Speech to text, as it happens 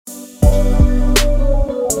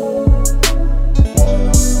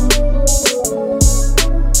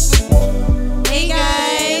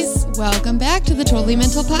Lovely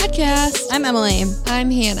Mental Podcast. I'm Emily. I'm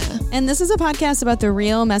Hannah. And this is a podcast about the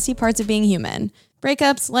real messy parts of being human.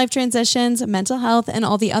 Breakups, life transitions, mental health, and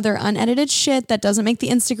all the other unedited shit that doesn't make the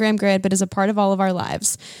Instagram grid but is a part of all of our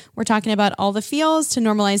lives. We're talking about all the feels to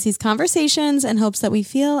normalize these conversations in hopes that we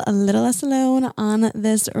feel a little less alone on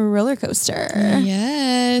this roller coaster.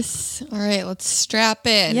 Yes. All right, let's strap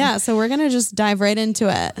in. Yeah, so we're going to just dive right into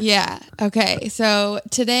it. Yeah. Okay. So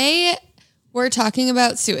today we're talking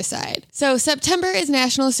about suicide. So September is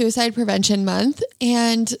National Suicide Prevention Month,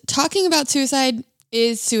 and talking about suicide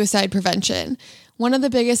is suicide prevention. One of the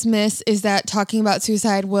biggest myths is that talking about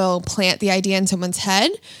suicide will plant the idea in someone's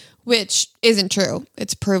head, which isn't true.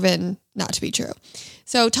 It's proven not to be true.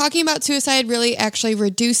 So talking about suicide really actually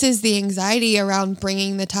reduces the anxiety around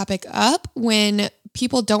bringing the topic up. When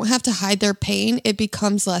people don't have to hide their pain, it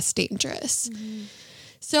becomes less dangerous. Mm-hmm.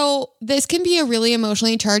 So this can be a really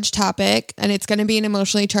emotionally charged topic, and it's going to be an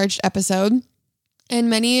emotionally charged episode. And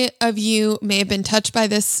many of you may have been touched by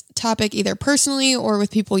this topic either personally or with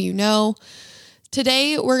people you know.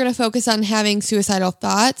 Today, we're going to focus on having suicidal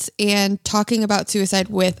thoughts and talking about suicide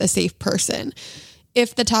with a safe person.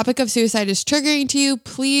 If the topic of suicide is triggering to you,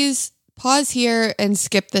 please pause here and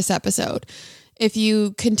skip this episode. If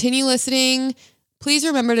you continue listening, please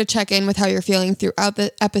remember to check in with how you're feeling throughout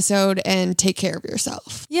the episode and take care of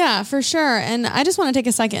yourself. Yeah, for sure. And I just want to take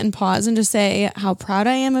a second and pause and just say how proud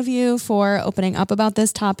I am of you for opening up about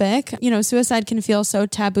this topic. You know, suicide can feel so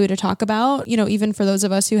taboo to talk about, you know, even for those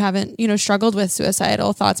of us who haven't, you know, struggled with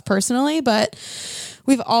suicidal thoughts personally, but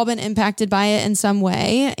we've all been impacted by it in some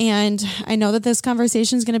way. And I know that this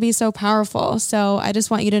conversation is going to be so powerful. So I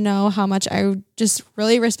just want you to know how much I just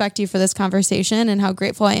really respect you for this conversation and how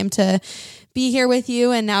grateful I am to be here with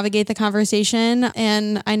you and navigate the conversation.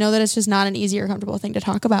 And I know that it's just not an easy or comfortable thing to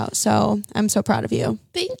talk about. So I'm so proud of you.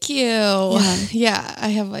 Thank you. Yeah, I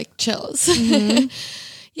have like chills. Mm-hmm.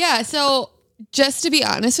 Yeah. So just to be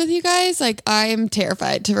honest with you guys, like I'm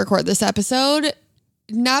terrified to record this episode.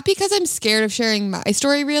 Not because I'm scared of sharing my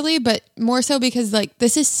story really, but more so because like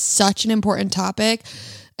this is such an important topic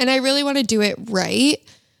and I really want to do it right.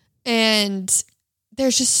 And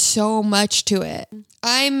there's just so much to it.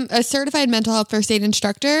 I'm a certified mental health first aid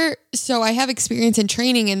instructor, so I have experience in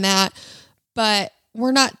training in that, but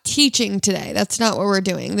we're not teaching today. That's not what we're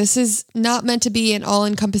doing. This is not meant to be an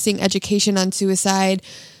all-encompassing education on suicide.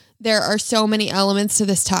 There are so many elements to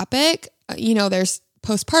this topic. You know, there's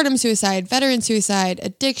postpartum suicide, veteran suicide,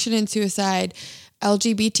 addiction and suicide,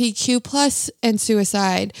 LGBTQ plus and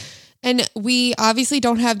suicide. And we obviously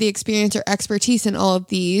don't have the experience or expertise in all of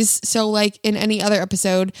these. So like in any other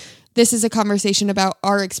episode, this is a conversation about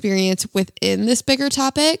our experience within this bigger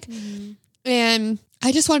topic. Mm-hmm. And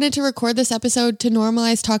I just wanted to record this episode to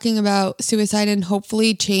normalize talking about suicide and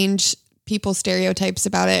hopefully change people's stereotypes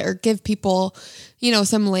about it or give people, you know,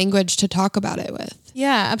 some language to talk about it with.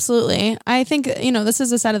 Yeah, absolutely. I think, you know, this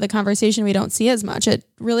is a side of the conversation we don't see as much. It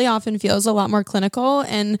really often feels a lot more clinical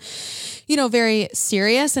and, you know, very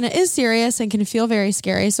serious, and it is serious and can feel very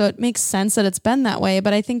scary. So it makes sense that it's been that way.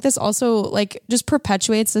 But I think this also like just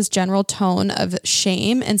perpetuates this general tone of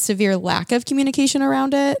shame and severe lack of communication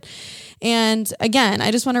around it. And again,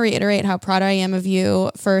 I just want to reiterate how proud I am of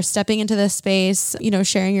you for stepping into this space, you know,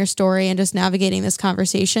 sharing your story and just navigating this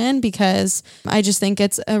conversation, because I just think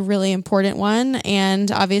it's a really important one.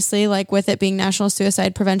 And obviously, like with it being National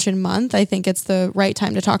Suicide Prevention Month, I think it's the right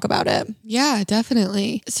time to talk about it. Yeah,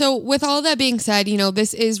 definitely. So with all that being said, you know,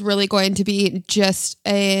 this is really going to be just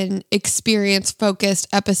an experience focused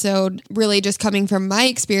episode, really just coming from my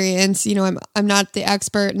experience. You know, I'm not the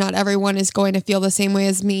expert. Not everyone is going to feel the same way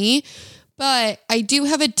as me. But I do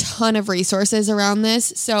have a ton of resources around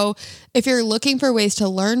this. So if you're looking for ways to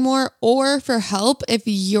learn more or for help, if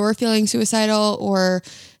you're feeling suicidal or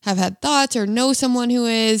have had thoughts or know someone who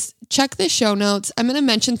is, check the show notes. I'm going to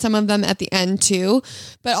mention some of them at the end too,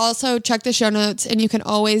 but also check the show notes and you can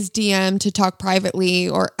always DM to talk privately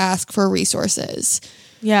or ask for resources.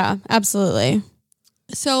 Yeah, absolutely.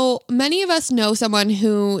 So many of us know someone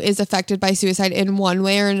who is affected by suicide in one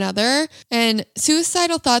way or another, and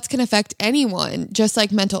suicidal thoughts can affect anyone, just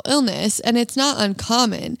like mental illness, and it's not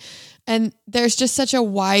uncommon. And there's just such a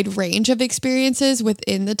wide range of experiences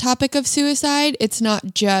within the topic of suicide. It's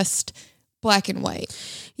not just black and white.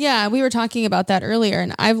 Yeah, we were talking about that earlier,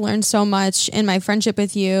 and I've learned so much in my friendship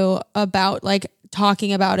with you about like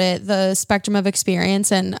talking about it, the spectrum of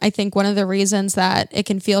experience. And I think one of the reasons that it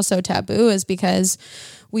can feel so taboo is because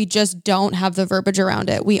We just don't have the verbiage around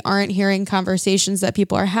it. We aren't hearing conversations that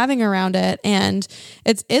people are having around it. And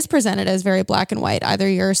it is presented as very black and white. Either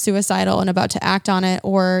you're suicidal and about to act on it,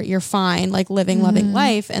 or you're fine, like living, loving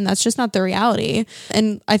life. And that's just not the reality.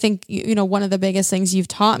 And I think, you know, one of the biggest things you've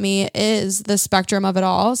taught me is the spectrum of it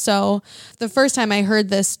all. So the first time I heard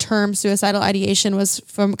this term suicidal ideation was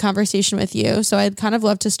from a conversation with you. So I'd kind of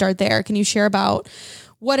love to start there. Can you share about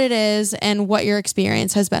what it is and what your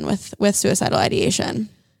experience has been with suicidal ideation?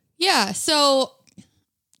 Yeah. So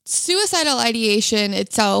suicidal ideation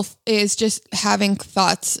itself is just having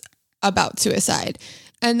thoughts about suicide.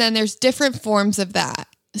 And then there's different forms of that.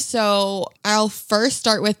 So I'll first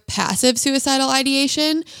start with passive suicidal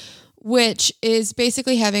ideation, which is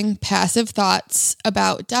basically having passive thoughts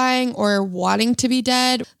about dying or wanting to be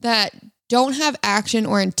dead that don't have action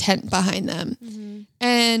or intent behind them.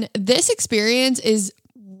 And this experience is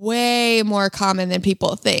way more common than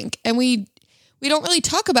people think. And we don't really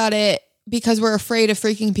talk about it because we're afraid of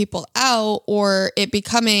freaking people out or it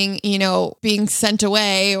becoming, you know, being sent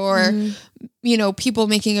away or, you know, people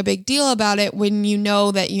making a big deal about it when you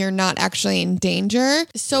know that you're not actually in danger.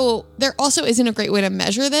 So there also isn't a great way to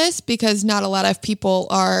measure this because not a lot of people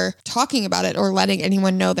are talking about it or letting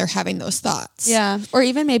anyone know they're having those thoughts. Yeah. Or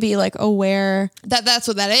even maybe like aware that that's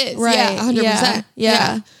what that is. Right. Yeah, 100%.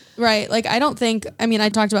 Yeah. Right. Like, I don't think, I mean, I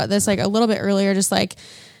talked about this like a little bit earlier, just like,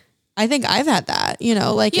 I think I've had that, you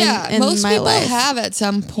know, like in most my people life. have at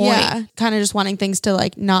some point. Yeah. Kind of just wanting things to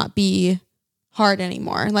like not be hard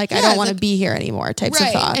anymore. Like, I don't want to be here anymore types of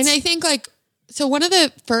thoughts. And I think like, so one of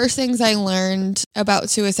the first things I learned about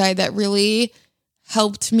suicide that really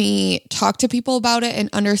helped me talk to people about it and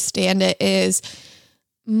understand it is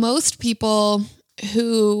most people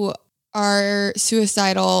who are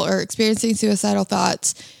suicidal or experiencing suicidal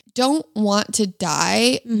thoughts don't want to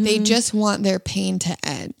die. They just want their pain to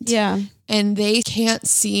end. Yeah. And they can't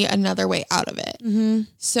see another way out of it.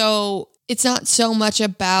 So it's not so much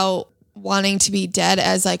about wanting to be dead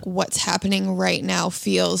as like what's happening right now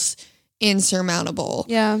feels insurmountable.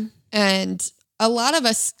 Yeah. And a lot of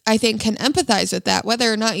us, I think, can empathize with that,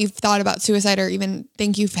 whether or not you've thought about suicide or even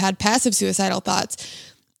think you've had passive suicidal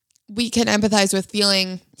thoughts. We can empathize with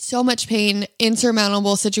feeling so much pain,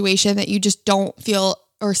 insurmountable situation that you just don't feel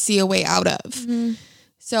or see a way out of.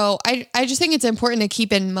 So I just think it's important to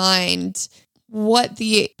keep in mind what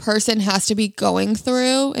the person has to be going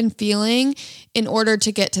through and feeling in order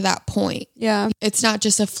to get to that point. Yeah. It's not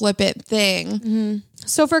just a flippant thing.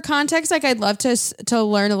 So for context, like I'd love to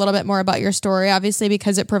learn a little bit more about your story, obviously,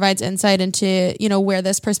 because it provides insight into, you know, where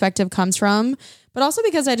this perspective comes from, but also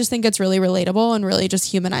because I just think it's really relatable and really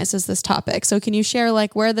just humanizes this topic. So can you share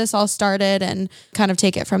like where this all started and kind of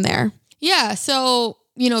take it from there? Yeah. So,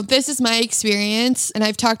 you know, this is my experience and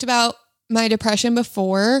I've talked about my depression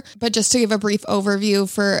before, but just to give a brief overview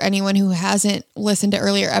for anyone who hasn't listened to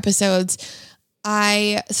earlier episodes,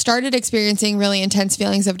 I started experiencing really intense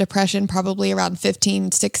feelings of depression probably around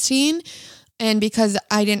 15, 16. And because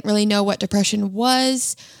I didn't really know what depression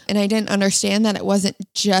was, and I didn't understand that it wasn't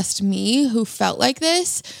just me who felt like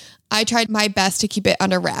this, I tried my best to keep it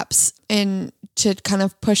under wraps and to kind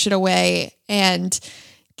of push it away and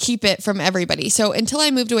keep it from everybody. So until I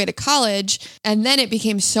moved away to college, and then it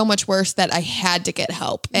became so much worse that I had to get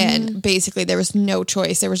help. And basically there was no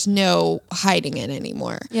choice. There was no hiding it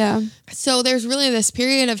anymore. Yeah. So there's really this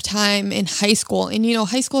period of time in high school, and you know,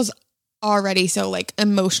 high school is already so like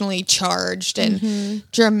emotionally charged and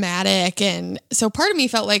dramatic. And so part of me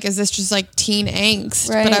felt like, is this just like teen angst?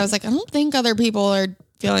 Right. But I was like, I don't think other people are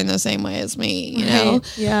feeling the same way as me, you know?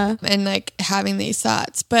 Yeah. And like having these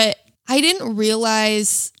thoughts. But I didn't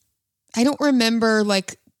realize, I don't remember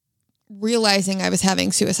like realizing I was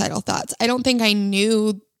having suicidal thoughts. I don't think I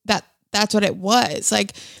knew that that's what it was.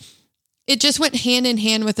 Like it just went hand in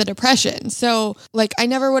hand with the depression. So like I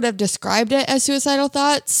never would have described it as suicidal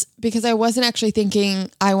thoughts because I wasn't actually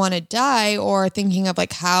thinking I want to die or thinking of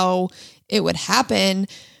like how it would happen.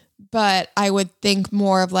 But I would think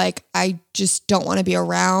more of like, I just don't want to be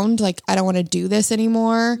around. Like, I don't want to do this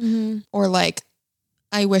anymore. Or like,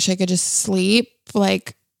 I wish I could just sleep,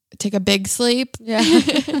 like take a big sleep. Yeah.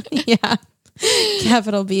 Yeah.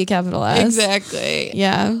 Capital B, capital S. Exactly.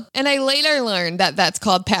 Yeah. And I later learned that that's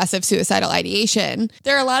called passive suicidal ideation.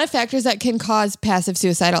 There are a lot of factors that can cause passive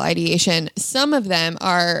suicidal ideation. Some of them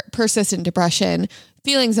are persistent depression,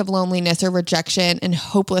 feelings of loneliness or rejection, and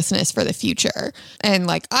hopelessness for the future. And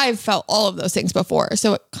like, I've felt all of those things before.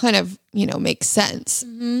 So it kind of, you know, makes sense.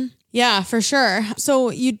 Yeah, for sure. So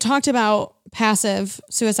you talked about passive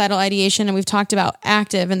suicidal ideation, and we've talked about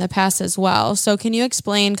active in the past as well. So can you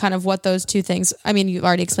explain kind of what those two things, I mean, you've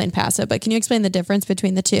already explained passive, but can you explain the difference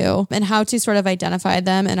between the two and how to sort of identify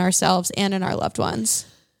them in ourselves and in our loved ones?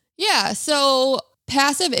 Yeah. So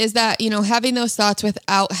passive is that, having those thoughts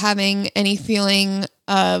without having any feeling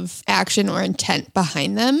of action or intent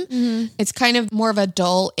behind them. It's kind of more of a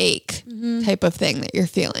dull ache type of thing that you're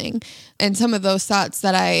feeling. And some of those thoughts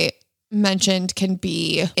that I mentioned can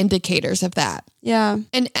be indicators of that. Yeah.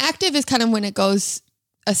 And active is kind of when it goes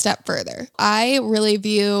a step further. I really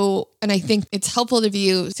view, and I think it's helpful to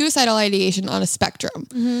view suicidal ideation on a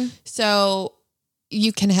spectrum. So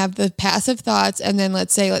you can have the passive thoughts, and then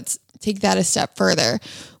let's take that a step further,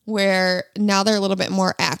 where now they're a little bit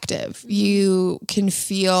more active. You can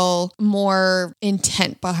feel more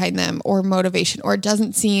intent behind them or motivation, or it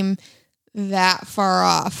doesn't seem that far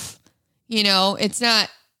off. It's not,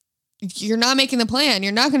 you're not making the plan.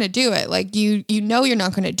 You're not going to do it. Like you're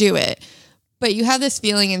not going to do it, but you have this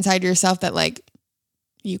feeling inside yourself that like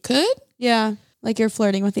you could. Yeah. Like you're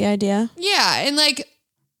flirting with the idea. Yeah. And like,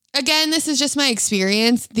 again, this is just my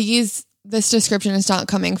experience. This description is not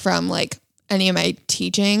coming from like any of my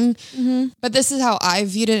teaching, but this is how I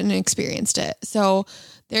viewed it and experienced it. So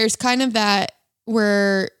there's kind of that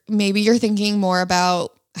where maybe you're thinking more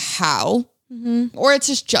about how, or it's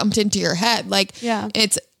just jumped into your head. Like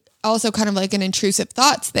it's also kind of like an intrusive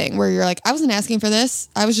thoughts thing where you're like, I wasn't asking for this.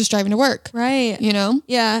 I was just driving to work. Right.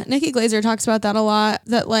 Yeah. Nikki Glaser talks about that a lot,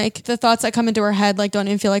 that like the thoughts that come into her head, like don't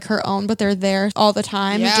even feel like her own, but they're there all the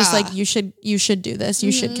time. Yeah. Just like, you should do this.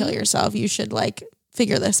 You should kill yourself. You should like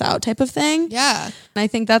figure this out type of thing. Yeah. And I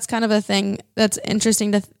think that's kind of a thing that's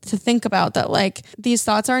interesting to think about, that like these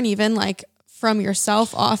thoughts aren't even like from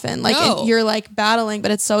yourself often. Like you're like battling,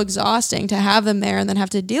 but it's so exhausting to have them there and then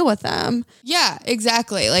have to deal with them. Yeah,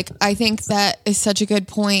 exactly. Like I think that is such a good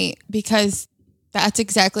point, because that's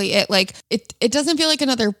exactly it. Like it doesn't feel like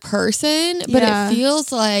another person, but it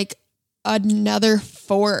feels like another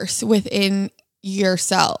force within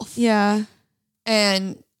yourself. Yeah.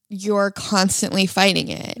 And you're constantly fighting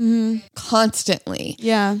it. Constantly.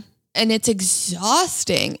 Yeah. And it's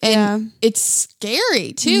exhausting, and it's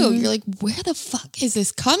scary too. You're like, where the fuck is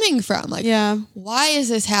this coming from? Like, why is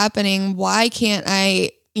this happening? Why can't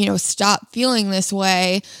I, stop feeling this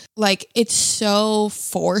way? Like, it's so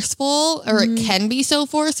forceful, or it can be so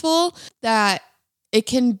forceful that it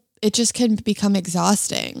just can become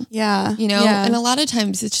exhausting. Yeah. And a lot of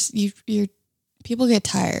times it's just, people get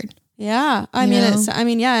tired. Yeah. And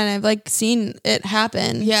I've like seen it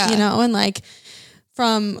happen, and like,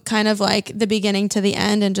 from kind of like the beginning to the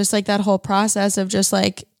end, and just like that whole process of just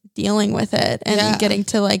like dealing with it and getting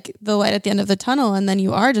to like the light at the end of the tunnel. And then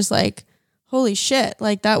you are just like, holy shit,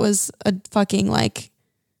 like that was a fucking like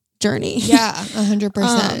journey. Yeah.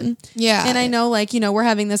 100%. Yeah. And I know like, we're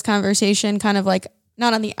having this conversation kind of like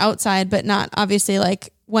not on the outside, but not obviously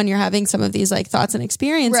like when you're having some of these like thoughts and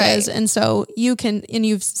experiences. Right. And so you can, and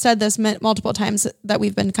you've said this multiple times that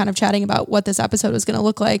we've been kind of chatting about what this episode was going to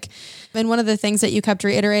look like. And one of the things that you kept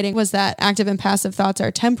reiterating was that active and passive thoughts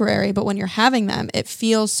are temporary, but when you're having them, it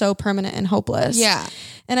feels so permanent and hopeless. Yeah.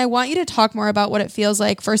 And I want you to talk more about what it feels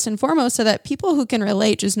like first and foremost, so that people who can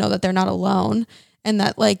relate just know that they're not alone, and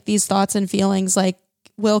that like these thoughts and feelings like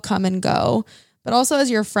will come and go. But also as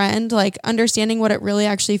your friend, like understanding what it really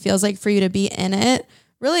actually feels like for you to be in it,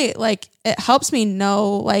 really like it helps me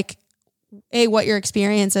know like what your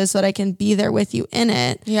experience is, so that I can be there with you in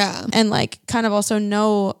it. Yeah. And like kind of also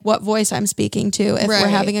know what voice I'm speaking to if we're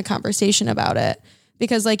having a conversation about it.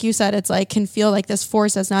 Because like you said, it's like can feel like this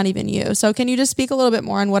force that's not even you. So can you just speak a little bit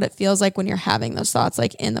more on what it feels like when you're having those thoughts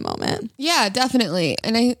like in the moment? Yeah, definitely.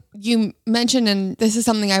 And you mentioned, and this is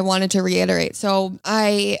something I wanted to reiterate. So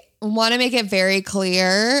I want to make it very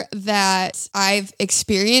clear that I've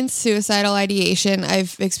experienced suicidal ideation.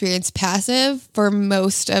 I've experienced passive for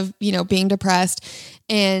most of, being depressed.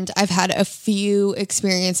 And I've had a few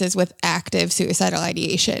experiences with active suicidal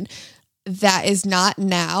ideation. That is not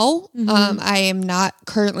now. I am not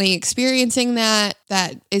currently experiencing that.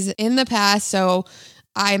 That is in the past. So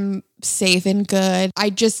I'm safe and good.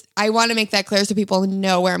 I want to make that clear so people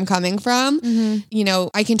know where I'm coming from.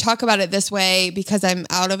 I can talk about it this way because I'm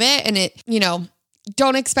out of it, and it,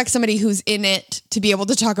 don't expect somebody who's in it to be able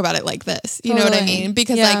to talk about it like this. You know what I mean?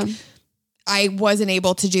 Because like I wasn't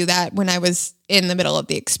able to do that when I was in the middle of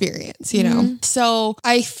the experience, So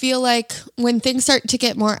I feel like when things start to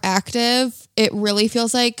get more active, it really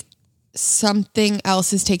feels like something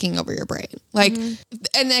else is taking over your brain. Like,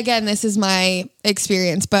 and again, this is my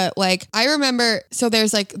experience, but like, I remember, so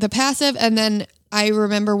there's like the passive, and then I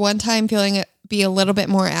remember one time feeling it be a little bit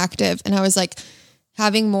more active. And I was like,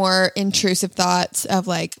 having more intrusive thoughts of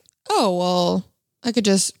like, oh, well, I could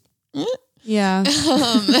just, Yeah.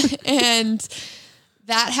 and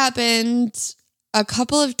that happened a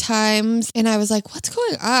couple of times and I was like, what's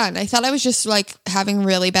going on? I thought I was just like having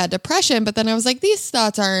really bad depression, but then I was like, these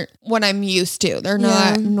thoughts aren't what I'm used to. They're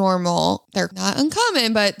not normal. They're not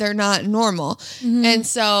uncommon, but they're not normal. And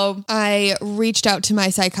so I reached out to my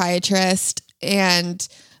psychiatrist and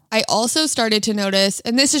I also started to notice,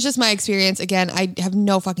 and this is just my experience. Again, I have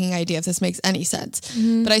no fucking idea if this makes any sense,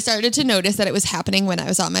 but I started to notice that it was happening when I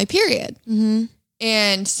was on my period.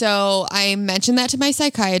 And so I mentioned that to my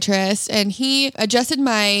psychiatrist and he adjusted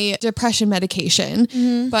my depression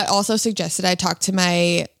medication, but also suggested I talk to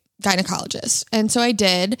my gynecologist. And so I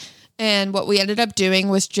did. And what we ended up doing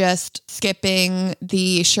was just skipping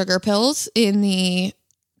the sugar pills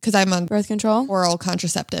because I'm on Birth control. Oral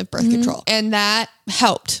contraceptive birth control. And that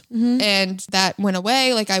helped. And that went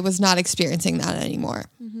away. Like I was not experiencing that anymore.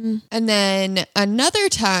 And then another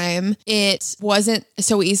time it wasn't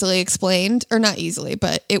so easily explained, or not easily,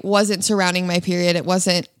 but it wasn't surrounding my period. It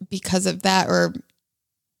wasn't because of that, or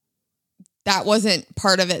that wasn't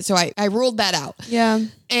part of it. So I ruled that out. Yeah.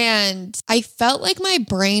 And I felt like my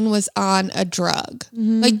brain was on a drug.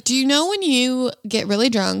 Like, do you know when you get really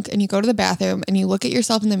drunk and you go to the bathroom and you look at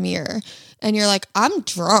yourself in the mirror and you're like, I'm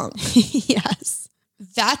drunk? Yes.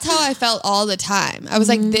 That's how I felt all the time. I was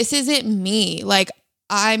like, this isn't me. Like,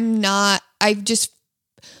 I can't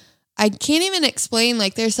even explain.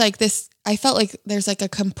 Like, there's like this, I felt like there's like a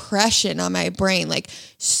compression on my brain, like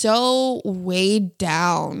so weighed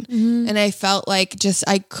down. And I felt like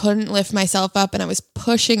I couldn't lift myself up and I was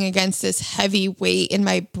pushing against this heavy weight in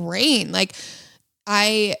my brain. Like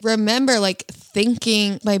I remember like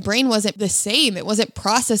thinking my brain wasn't the same. It wasn't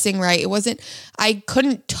processing right. I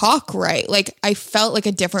couldn't talk right. Like I felt like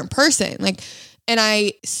a different person. And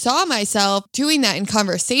I saw myself doing that in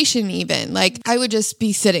conversation even. Like I would just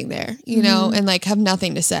be sitting there, and like have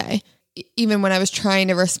nothing to say. Even when I was trying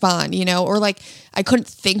to respond, or like I couldn't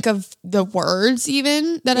think of the words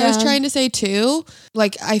even that I was trying to say too.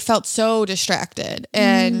 Like I felt so distracted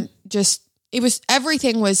and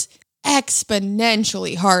everything was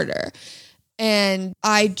exponentially harder. And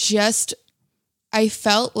I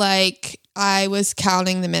felt like I was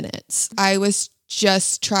counting the minutes. I was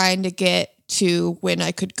just trying to get to when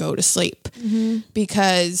I could go to sleep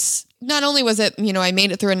because not only was it, I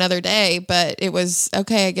made it through another day, but it was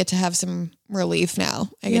okay. I get to have some relief now.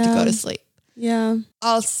 I get to go to sleep. Yeah.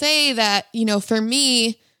 I'll say that, for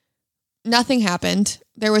me, nothing happened.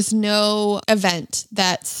 There was no event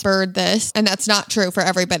that spurred this, and that's not true for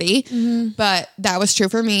everybody, but that was true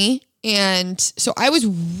for me. And so I was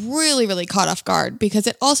really, really caught off guard because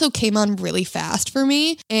it also came on really fast for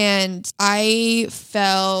me. And I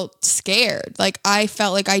felt scared. Like I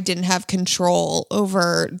felt like I didn't have control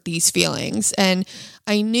over these feelings. And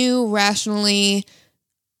I knew rationally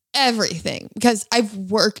everything because I've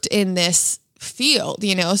worked in this field,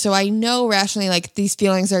 so I know rationally like these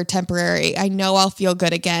feelings are temporary. I know I'll feel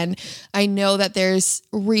good again. I know that there's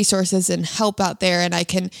resources and help out there and I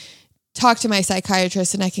can talk to my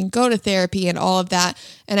psychiatrist and I can go to therapy and all of that.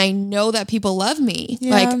 And I know that people love me.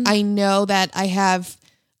 Yeah. Like I know that I have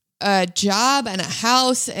a job and a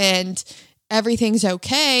house and everything's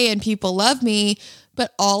okay and people love me.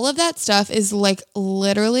 But all of that stuff is like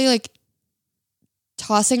literally like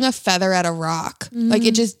tossing a feather at a rock. Like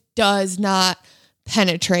it just does not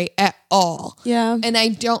penetrate at all. Yeah. And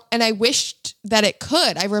I wished that it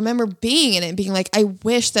could. I remember being in it and being like, I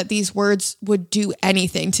wish that these words would do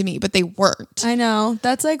anything to me, but they weren't. I know.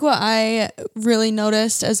 That's like what I really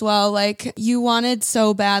noticed as well. Like you wanted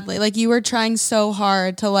so badly, like you were trying so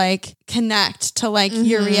hard to like connect to like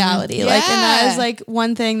your reality. Yeah. Like, and that is like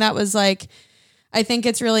one thing that was like, I think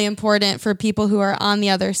it's really important for people who are on the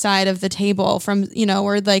other side of the table from,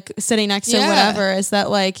 or like sitting next to whatever, is that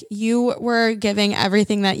like you were giving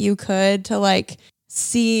everything that you could to like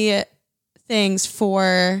see things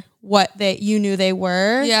for what you knew they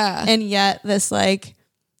were. Yeah. And yet this like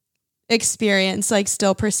experience like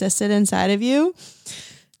still persisted inside of you.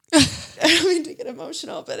 I don't mean to get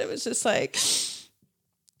emotional, but it was just like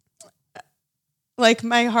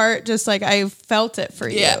my heart just like I felt it for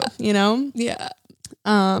you, Yeah.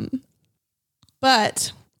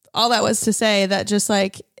 But all that was to say that just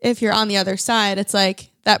like if you're on the other side, it's like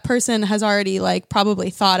that person has already like probably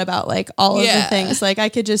thought about like all of the things. Like I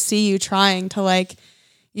could just see you trying to like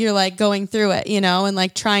you're like going through it, and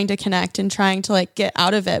like trying to connect and trying to like get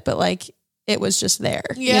out of it, but like it was just there.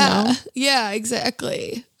 Yeah. Yeah,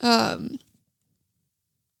 exactly.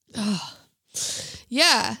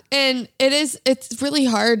 Yeah. And it's really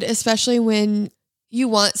hard, especially when you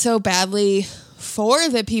want so badly for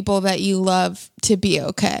the people that you love to be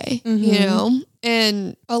okay, you know?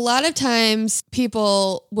 And a lot of times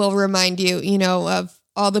people will remind you, you know, of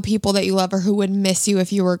all the people that you love or who would miss you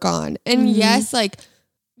if you were gone. And yes,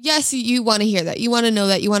 you want to hear that. You want to know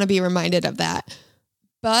that. You want to be reminded of that.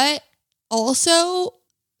 But also,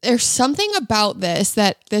 there's something about this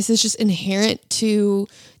is just inherent to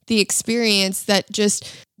the experience, that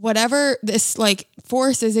just whatever this like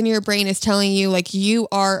force is in your brain is telling you, like, you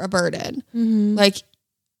are a burden. Like,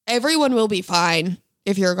 everyone will be fine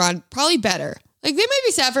if you're gone, probably better. Like, they might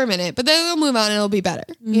be sad for a minute, but then they'll move on and it'll be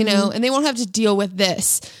better, you know, and they won't have to deal with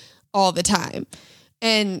this all the time.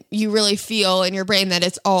 And you really feel in your brain that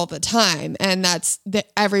it's all the time, and that's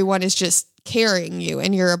that everyone is just carrying you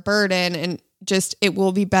and you're a burden, and just, it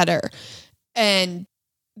will be better. And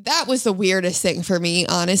that was the weirdest thing for me,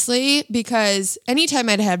 honestly, because anytime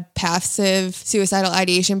I'd had passive suicidal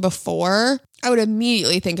ideation before, I would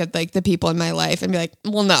immediately think of like the people in my life and be like,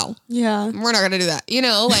 well, no, we're not going to do that, you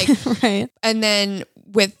know, like, right. And then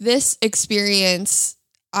with this experience,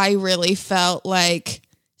 I really felt like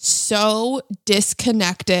so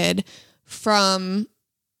disconnected from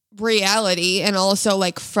reality, and also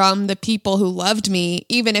like from the people who loved me,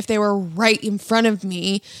 even if they were right in front of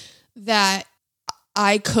me, that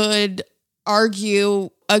I could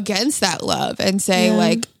argue against that love and say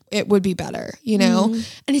like, it would be better, you know?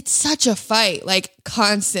 And it's such a fight, like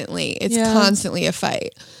constantly. It's constantly a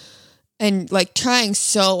fight. And like trying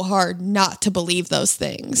so hard not to believe those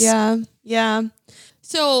things. Yeah. Yeah.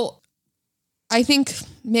 So I think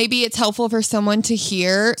maybe it's helpful for someone to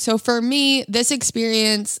hear. So for me, this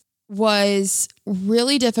experience was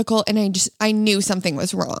really difficult, and I knew something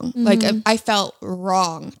was wrong. Like I felt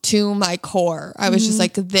wrong to my core. I was just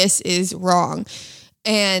like, this is wrong.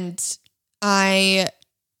 And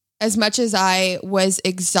as much as I was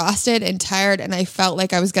exhausted and tired and I felt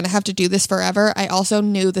like I was going to have to do this forever, I also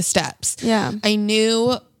knew the steps. Yeah. I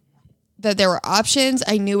knew that there were options.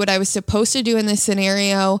 I knew what I was supposed to do in this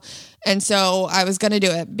scenario. And so I was going to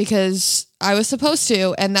do it because I was supposed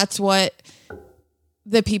to. And that's what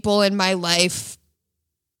the people in my life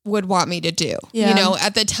would want me to do. Yeah. You know,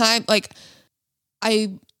 at the time, like I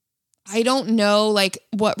don't know like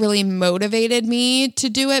what really motivated me to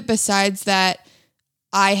do it, besides that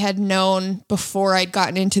I had known before I'd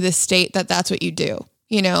gotten into this state that that's what you do,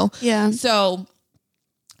 you know? Yeah. So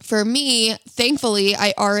for me, thankfully,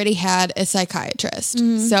 I already had a psychiatrist.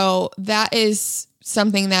 So that is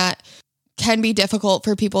something that can be difficult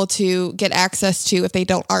for people to get access to if they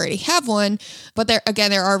don't already have one. But there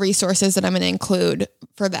are resources that I'm going to include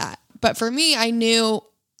for that. But for me, I knew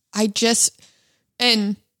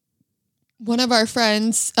and one of our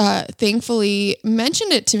friends, thankfully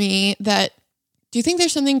mentioned it to me that, do you think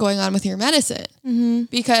there's something going on with your medicine?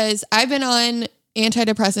 Because I've been on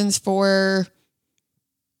antidepressants for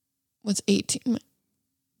 18.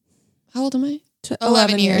 How old am I?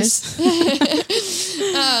 11 years.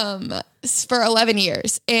 For 11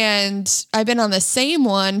 years. And I've been on the same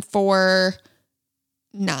one for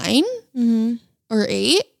 9 or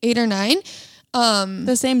 8 or 9.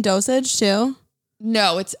 The same dosage too?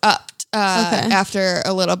 No, it's upped after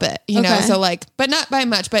a little bit, you know, so like, but not by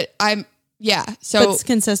much, but so but it's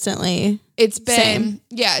consistently it's been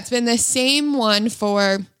the same one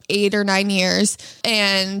for 8 or 9 years.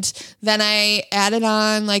 And then I added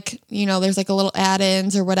on, like, you know, there's like a little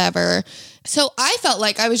add-ins or whatever. So I felt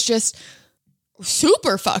like I was just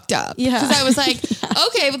super fucked up. Yeah. Because I was like,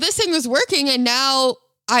 okay, well, this thing was working and now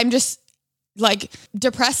I'm just like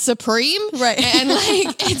depressed supreme. Right. And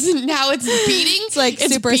like it's beating. It's like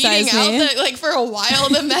super beating size out me. like for a while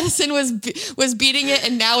the medicine was beating it,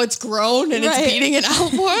 and now it's grown and it's beating it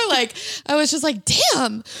out more. Like I was just like,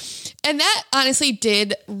 damn. And that honestly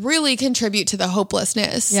did really contribute to the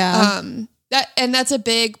hopelessness. Yeah. That's a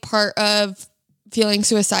big part of feeling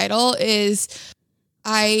suicidal is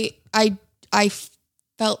I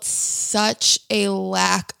felt such a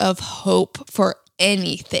lack of hope for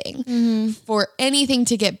anything, for anything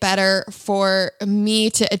to get better, for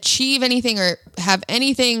me to achieve anything or have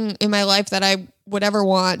anything in my life that I would ever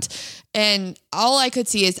want. And all I could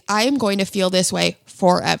see is I am going to feel this way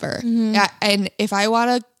forever. And if I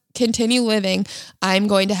want to continue living, I'm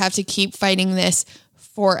going to have to keep fighting this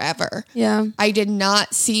forever. Yeah. I did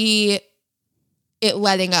not see it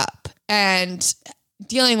letting up, and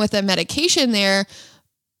dealing with the medication there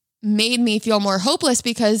made me feel more hopeless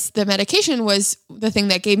because the medication was the thing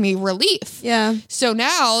that gave me relief. Yeah. So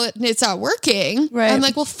now it's not working. Right. I'm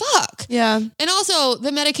like, well, fuck. Yeah. And also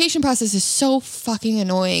the medication process is so fucking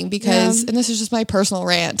annoying because, and this is just my personal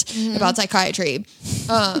rant about psychiatry,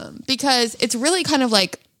 because it's really kind of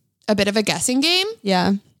like a bit of a guessing game.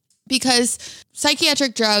 Yeah. because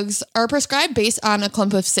psychiatric drugs are prescribed based on a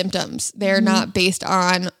clump of symptoms. They're not based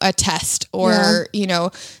on a test or, you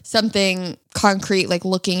know, something concrete like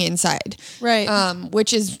looking inside. Right.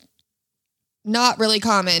 Which is not really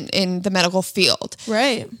common in the medical field.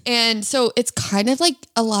 Right. And so it's kind of like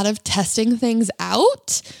a lot of testing things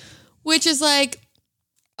out, which is like,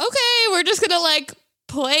 okay, we're just going to like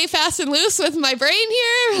play fast and loose with my brain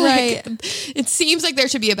here. Right. Like, it seems like there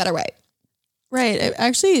should be a better way. Right. It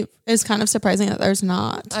actually is kind of surprising that there's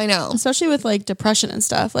not. I know. Especially with like depression and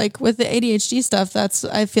stuff. Like with the ADHD stuff,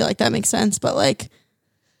 I feel like that makes sense. But like,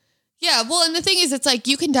 yeah, well, and the thing is, it's like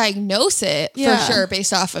you can diagnose it for sure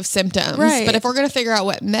based off of symptoms. Right. But if we're going to figure out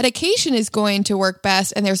what medication is going to work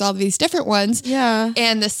best, and there's all these different ones,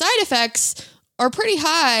 and the side effects are pretty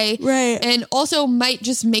high, right, and also might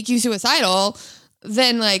just make you suicidal,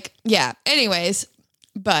 then like, yeah. Anyways,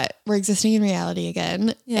 but we're existing in reality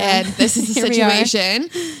again, and this is the situation.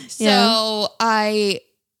 So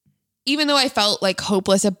even though I felt like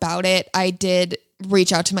hopeless about it, I did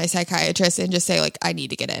reach out to my psychiatrist and just say like, I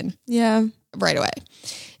need to get in right away.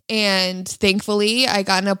 And thankfully I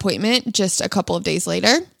got an appointment just a couple of days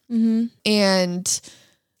later. And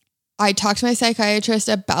I talked to my psychiatrist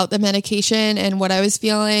about the medication and what I was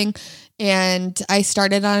feeling. And I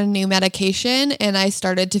started on a new medication and I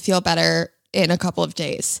started to feel better in a couple of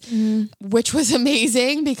days, which was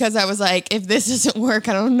amazing because I was like, if this doesn't work,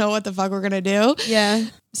 I don't know what the fuck we're going to do. Yeah.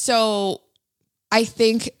 So I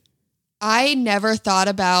think I never thought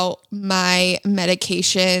about my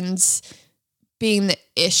medications being the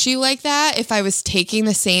issue like that if I was taking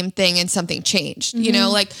the same thing and something changed. You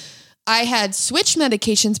know, like I had switched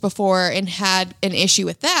medications before and had an issue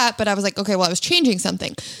with that, but I was like, okay, well, I was changing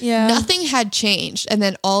something. Yeah. Nothing had changed. And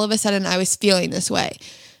then all of a sudden I was feeling this way.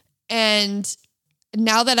 And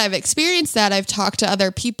now that I've experienced that, I've talked to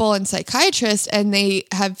other people and psychiatrists, and they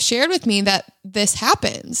have shared with me that this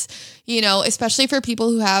happens, you know, especially for people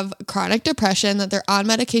who have chronic depression, that they're on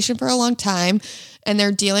medication for a long time and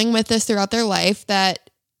they're dealing with this throughout their life, that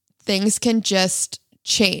things can just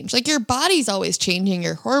change. Like your body's always changing.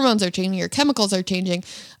 Your hormones are changing. Your chemicals are changing.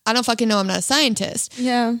 I don't fucking know. I'm not a scientist.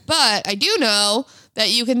 Yeah. But I do know that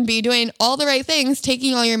you can be doing all the right things,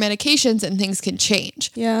 taking all your medications, and things can change.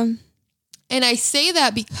 Yeah. And I say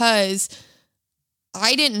that because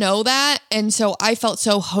I didn't know that. And so I felt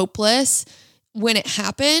so hopeless when it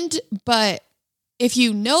happened. But if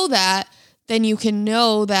you know that, then you can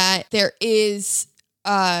know that there is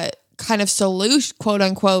a kind of solution, quote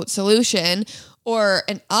unquote, solution or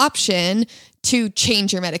an option to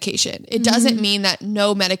change your medication. It doesn't mean that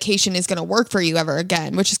no medication is going to work for you ever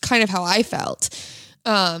again, which is kind of how I felt.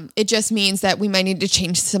 It just means that we might need to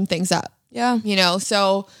change some things up. Yeah. You know,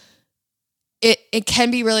 so it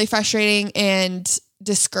can be really frustrating and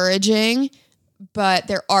discouraging, but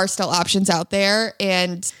there are still options out there.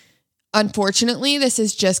 And unfortunately, this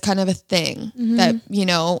is just kind of a thing that, you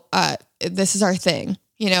know, this is our thing.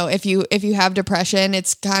 You know, if you have depression,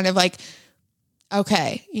 it's kind of like,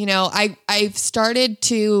 okay, you know, I've started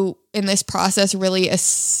to, in this process, really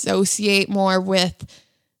associate more with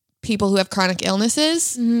people who have chronic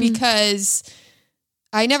illnesses because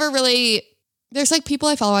I never really, there's like people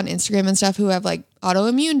I follow on Instagram and stuff who have like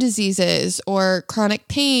autoimmune diseases or chronic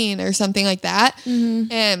pain or something like that.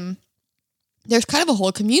 And there's kind of a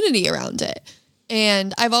whole community around it.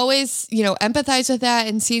 And I've always, you know, empathized with that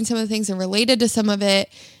and seen some of the things and related to some of it.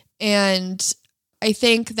 And I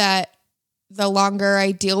think that the longer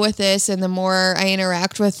I deal with this and the more I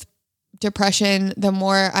interact with depression, the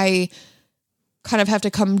more I kind of have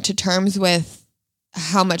to come to terms with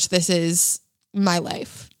how much this is my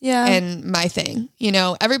life and my thing. You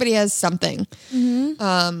know, everybody has something.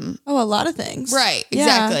 A lot of things. Right.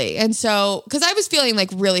 Exactly. And so, cause I was feeling like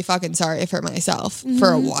really fucking sorry for myself for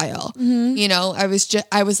a while, you know, I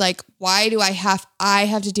was like, why do I have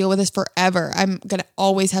to deal with this forever? I'm going to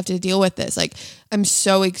always have to deal with this. Like, I'm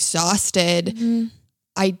so exhausted.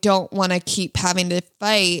 I don't want to keep having to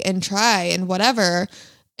fight and try and whatever.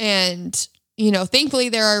 And, you know, thankfully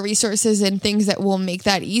there are resources and things that will make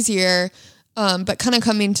that easier. But kind of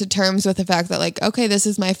coming to terms with the fact that like, okay, this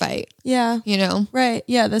is my fight. Yeah. You know? Right.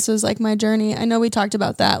 Yeah. This was like my journey. I know we talked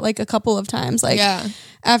about that like a couple of times, like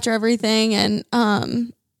after everything.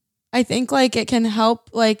 And, I think like it can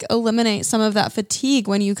help like eliminate some of that fatigue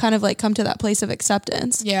when you kind of like come to that place of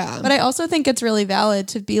acceptance. Yeah. But I also think it's really valid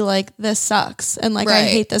to be like, this sucks. And like, I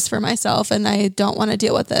hate this for myself and I don't want to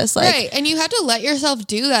deal with this. Like, right. And you have to let yourself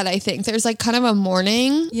do that. I think there's like kind of a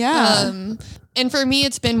mourning. Yeah. And for me,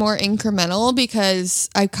 it's been more incremental because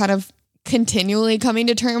I kind of continually coming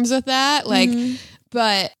to terms with that. Like,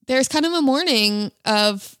 but there's kind of a mourning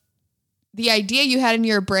of the idea you had in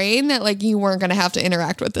your brain that like you weren't going to have to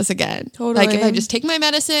interact with this again. Totally. Like if I just take my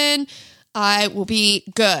medicine, I will be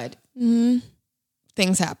good. Mm-hmm.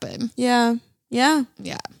 Things happen. Yeah. Yeah.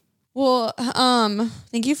 Yeah. Well,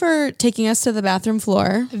 thank you for taking us to the bathroom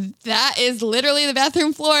floor. That is literally the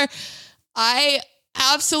bathroom floor. I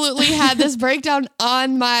absolutely had this breakdown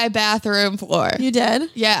on my bathroom floor. You did?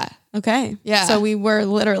 Yeah. Okay. Yeah. So we were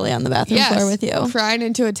literally on the bathroom floor with you. Crying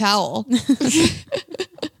into a towel.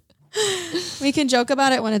 We can joke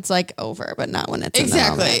about it when it's like over, but not when it's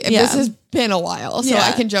exactly. In the moment. This has been a while, so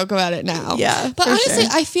I can joke about it now. Yeah. But honestly,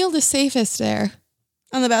 sure. I feel the safest there.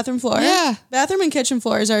 On the bathroom floor? Yeah. Bathroom and kitchen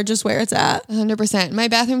floors are just where it's at. 100%. My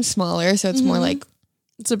bathroom's smaller, so it's more like...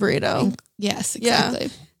 It's a burrito. Yes, exactly.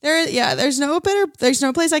 There's no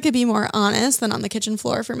place I could be more honest than on the kitchen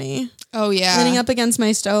floor for me. Oh, yeah. Leaning up against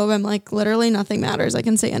my stove, I'm like, literally nothing matters. I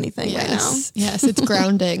can say anything right now. Yes, it's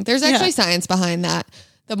grounding. There's actually science behind that.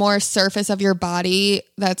 The more surface of your body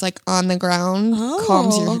that's like on the ground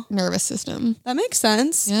calms your nervous system. That makes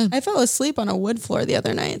sense. Yeah. I fell asleep on a wood floor the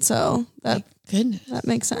other night, so that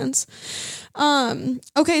makes sense.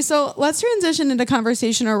 Okay, so let's transition into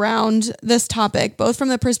conversation around this topic, both from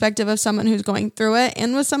the perspective of someone who's going through it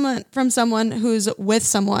and from someone who's with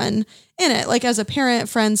someone in it, like as a parent,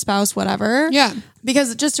 friend, spouse, whatever. Yeah.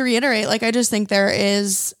 Because just to reiterate, like I just think there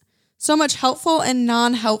is so much helpful and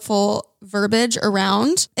non-helpful verbiage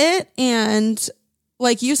around it. And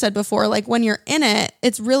like you said before, like when you're in it,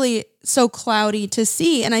 it's really so cloudy to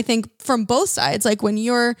see. And I think from both sides, like when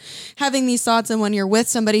you're having these thoughts and when you're with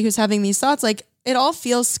somebody who's having these thoughts, like it all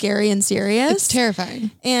feels scary and serious. It's terrifying.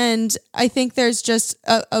 And I think there's just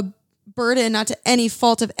a burden, not to any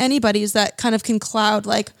fault of anybody's, that kind of can cloud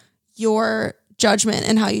like your judgment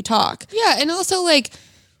and how you talk. Yeah. And also like,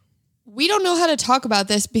 we don't know how to talk about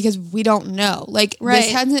this because we don't know. Like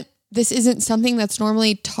this isn't something that's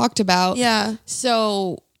normally talked about. Yeah.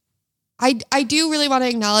 So I do really want to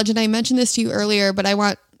acknowledge, and I mentioned this to you earlier, but I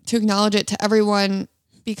want to acknowledge it to everyone,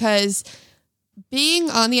 because being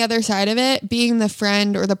on the other side of it, being the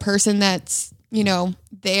friend or the person that's,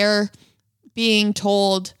 they're being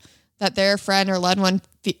told that their friend or loved one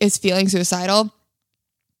is feeling suicidal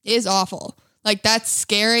is awful. Like that's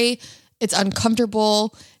scary. It's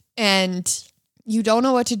uncomfortable. And you don't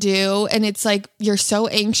know what to do. And it's like, you're so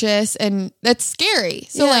anxious, and that's scary.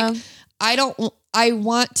 So like, I don't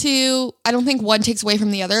think one takes away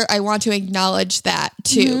from the other. I want to acknowledge that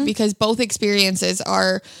too, because both experiences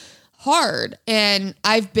are hard, and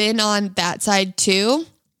I've been on that side too.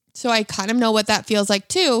 So I kind of know what that feels like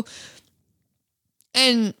too.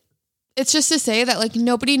 And it's just to say that like,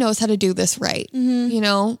 nobody knows how to do this right.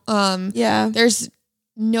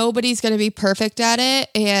 Nobody's going to be perfect at it,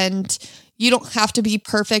 and you don't have to be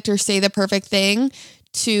perfect or say the perfect thing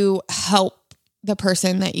to help the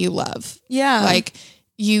person that you love. Yeah. Like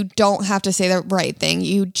you don't have to say the right thing.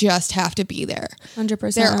 You just have to be there.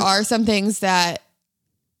 100%. There are some things that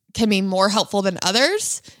can be more helpful than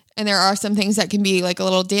others, and there are some things that can be like a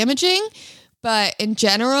little damaging, but in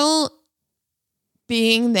general,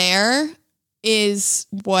 being there is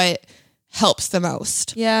what helps the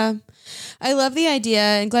most. Yeah. I love the idea,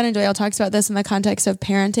 and Glennon Doyle talks about this in the context of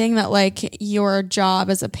parenting, that like your job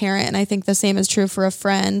as a parent, and I think the same is true for a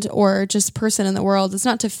friend or just person in the world, it's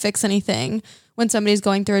not to fix anything when somebody's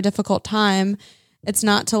going through a difficult time. It's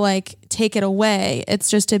not to like take it away. It's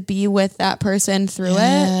just to be with that person through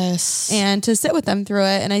it and to sit with them through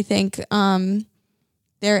it. And I think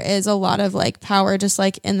there is a lot of like power just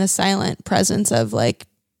like in the silent presence of like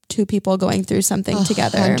two people going through something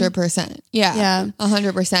together. 100%. Yeah.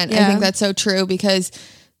 100%. I think that's so true, because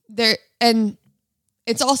and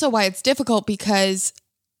it's also why it's difficult, because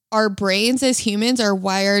our brains as humans are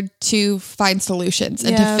wired to find solutions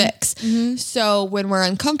and to fix. So when we're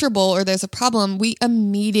uncomfortable or there's a problem, we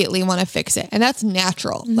immediately want to fix it. And that's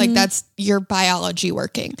natural. Like that's your biology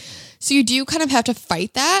working. So you do kind of have to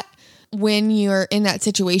fight that when you're in that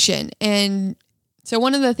situation. And so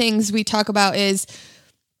one of the things we talk about is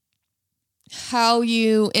how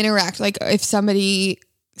you interact. Like if somebody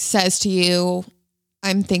says to you,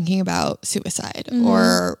 I'm thinking about suicide,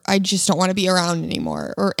 or I just don't want to be around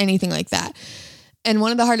anymore, or anything like that. And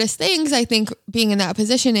one of the hardest things I think being in that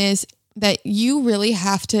position is that you really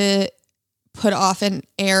have to put off an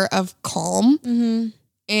air of calm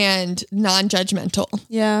and non-judgmental.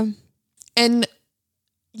 Yeah. And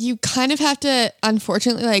you kind of have to,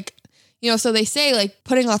 unfortunately, like, so they say like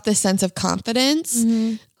putting off this sense of confidence.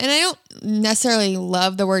 And I don't necessarily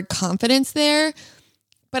love the word confidence there,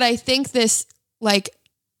 but I think this like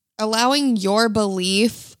allowing your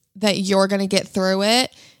belief that you're going to get through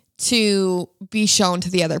it to be shown to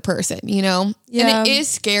the other person, Yeah. And it is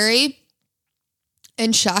scary,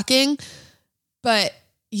 and shocking, but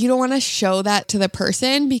you don't want to show that to the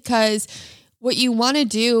person, because what you want to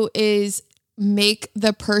do is make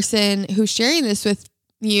the person who's sharing this with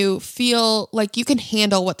you feel like you can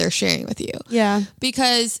handle what they're sharing with you. Yeah.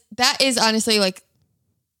 Because that is honestly, like,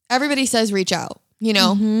 everybody says reach out, you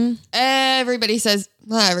know? Everybody says,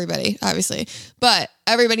 not everybody, obviously, but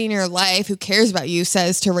everybody in your life who cares about you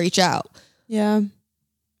says to reach out. Yeah.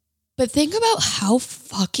 But think about how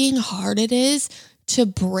fucking hard it is to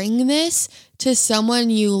bring this to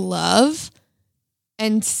someone you love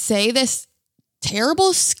and say this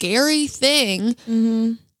terrible, scary thing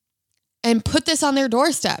and put this on their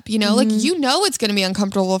doorstep, you know, like, you know, it's going to be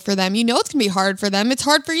uncomfortable for them. You know, it's going to be hard for them. It's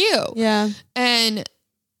hard for you. Yeah. And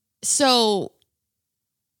so,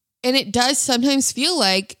 and it does sometimes feel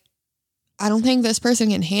like, I don't think this person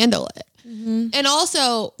can handle it. And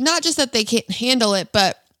also, not just that they can't handle it,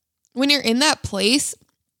 but when you're in that place,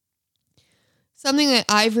 something that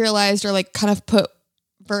I've realized, or like kind of put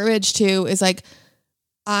verbiage to, is like,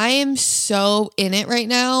 I am so in it right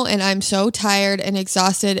now, and I'm so tired and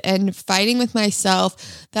exhausted and fighting with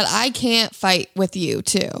myself that I can't fight with you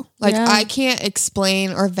too. Like, I can't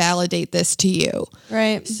explain or validate this to you.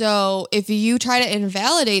 Right. So if you try to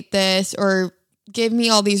invalidate this or give me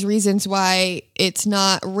all these reasons why it's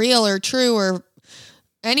not real or true or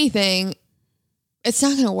anything, it's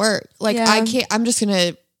not going to work. Like, I can't, I'm just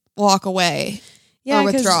going to walk away. Or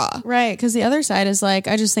withdraw. Right. Because the other side is like,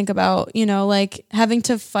 I just think about, you know, like having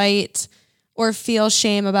to fight or feel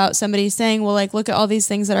shame about somebody saying, well, like, look at all these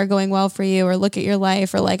things that are going well for you, or look at your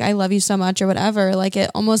life, or like, I love you so much, or whatever. Like,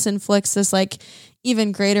 it almost inflicts this like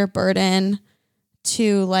even greater burden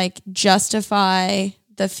to like justify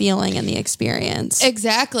the feeling and the experience.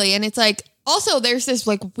 Exactly. And it's like, also there's this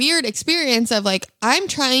like weird experience of like, I'm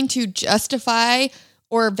trying to justify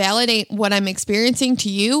or validate what I'm experiencing to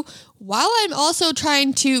you, while I'm also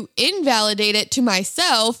trying to invalidate it to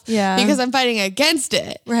myself, because I'm fighting against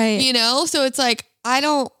it. Right. You know? So it's like,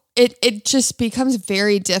 it just becomes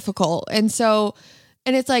very difficult. And so,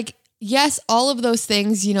 and it's like, yes, all of those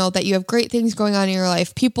things, you know, that you have great things going on in your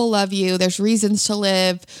life, people love you, there's reasons to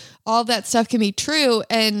live, all of that stuff can be true.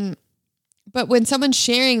 But when someone's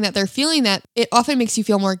sharing that they're feeling that, it often makes you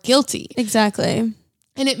feel more guilty. Exactly.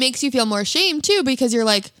 And it makes you feel more shame too, because you're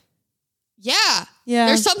like,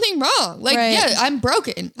 there's something wrong. Like, I'm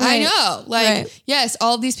broken. I know. Like, yes,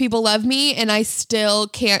 all these people love me, and I still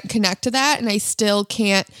can't connect to that. And I still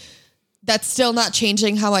can't, that's still not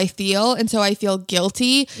changing how I feel. And so I feel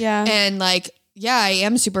guilty. Yeah. And like, I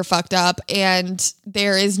am super fucked up, and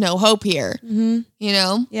there is no hope here, you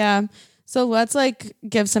know? Yeah. So let's like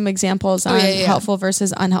give some examples on helpful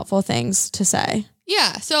versus unhelpful things to say.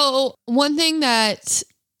 Yeah. So one thing that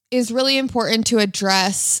is really important to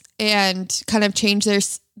address and kind of change,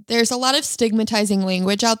 there's a lot of stigmatizing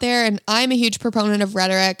language out there, and I'm a huge proponent of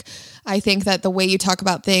rhetoric. I think that the way you talk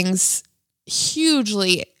about things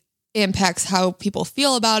hugely impacts how people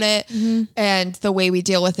feel about it and the way we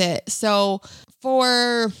deal with it. So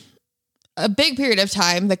for a big period of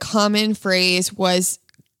time, the common phrase was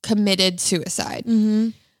committed suicide.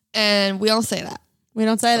 And we all say that. We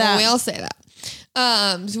don't say that. We all say that.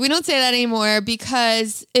 So we don't say that anymore,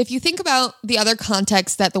 because if you think about the other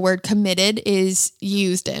context that the word committed is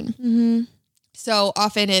used in, so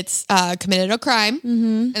often it's committed a crime,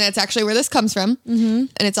 and that's actually where this comes from. And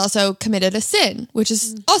it's also committed a sin, which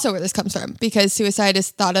is also where this comes from, because suicide is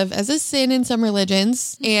thought of as a sin in some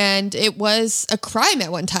religions, and it was a crime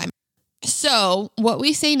at one time. So what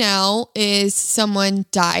we say now is someone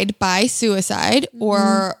died by suicide,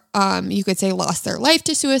 or you could say lost their life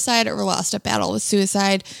to suicide, or lost a battle with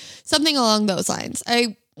suicide, something along those lines.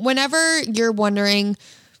 Whenever you're wondering,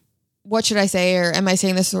 what should I say, or am I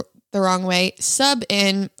saying this the wrong way, sub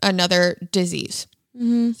in another disease.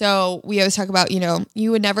 So we always talk about, you know,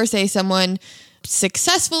 you would never say someone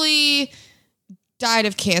successfully died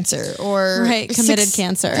of cancer, or committed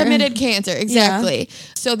cancer. Committed cancer, exactly. Yeah.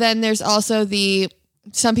 So then there's also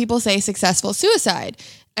some people say successful suicide,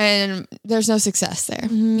 and there's no success there,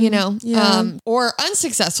 you know, or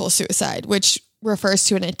unsuccessful suicide, which refers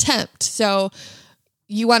to an attempt. So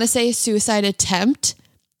you want to say suicide attempt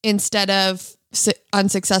instead of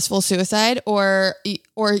unsuccessful suicide, or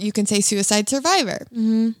you can say suicide survivor.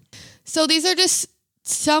 So these are just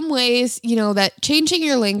some ways, you know, that changing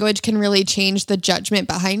your language can really change the judgment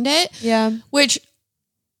behind it. Yeah. Which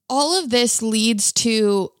all of this leads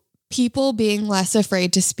to people being less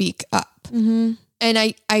afraid to speak up. And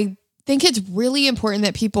I think it's really important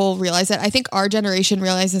that people realize that. I think our generation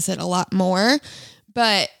realizes it a lot more,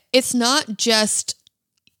 but it's not just,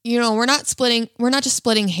 you know, we're not just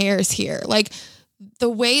splitting hairs here. Like, the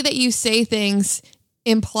way that you say things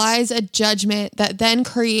implies a judgment that then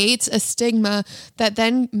creates a stigma that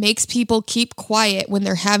then makes people keep quiet when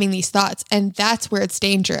they're having these thoughts. And that's where it's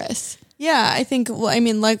dangerous. Yeah, I think, well, I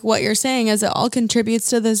mean, like what you're saying is it all contributes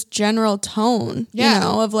to this general tone, you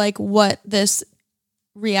know, of like what this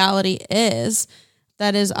reality is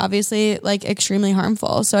that is obviously like extremely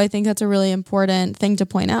harmful. So I think that's a really important thing to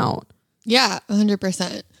point out. Yeah,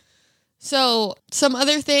 100%. So some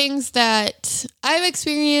other things that I've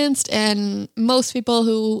experienced and most people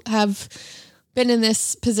who have been in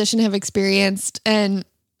this position have experienced, and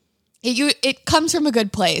it comes from a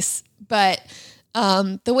good place, but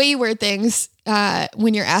the way you word things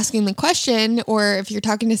when you're asking the question, or if you're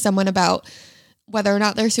talking to someone about whether or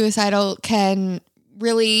not they're suicidal, can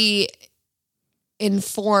really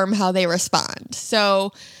inform how they respond.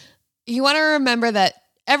 So you want to remember that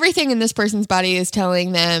everything in this person's body is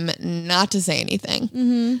telling them not to say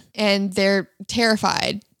anything, and they're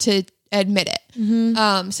terrified to admit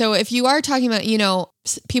it. So if you are talking about, you know,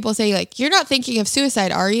 people say like, you're not thinking of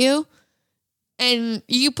suicide, are you? And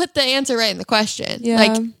you put the answer right in the question. Yeah.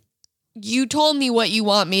 Like, you told me what you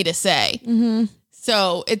want me to say.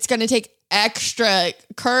 So it's going to take extra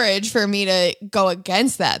courage for me to go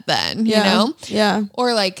against that then, you know? Yeah.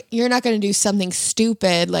 Or like, you're not going to do something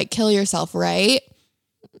stupid, like kill yourself, right?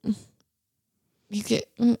 You get,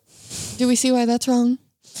 do we see why that's wrong?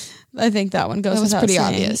 I think that one goes That was without pretty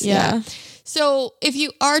saying. obvious. Yeah. So if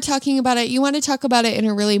you are talking about it, you want to talk about it in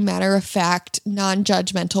a really matter-of-fact,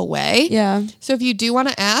 non-judgmental way. Yeah. So if you do want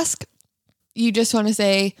to ask, you just want to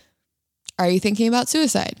say, are you thinking about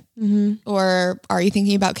suicide? Or are you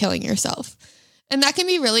thinking about killing yourself? And that can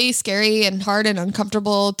be really scary and hard and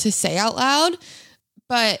uncomfortable to say out loud,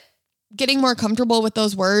 but getting more comfortable with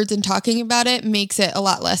those words and talking about it makes it a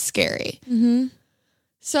lot less scary.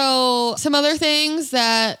 So some other things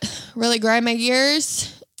that really grind my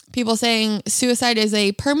gears, people saying suicide is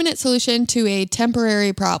a permanent solution to a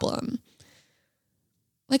temporary problem.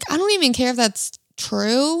 Like, I don't even care if that's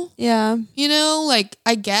true. Yeah. You know, like,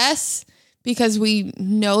 I guess because we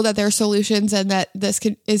know that there are solutions and that this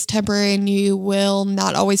is temporary and you will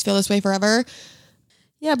not always feel this way forever.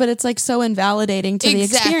 Yeah, but it's like so invalidating to the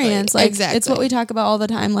experience. Like, it's what we talk about all the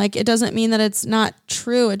time. Like, it doesn't mean that it's not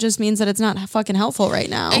true. It just means that it's not fucking helpful right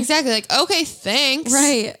now. Exactly. Like, okay, thanks.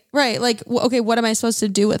 Right. Like, okay, what am I supposed to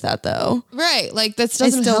do with that though? Right. Like, that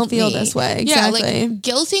doesn't I still help feel me. this way. Exactly. Yeah, like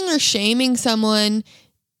guilting or shaming someone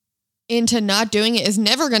into not doing it is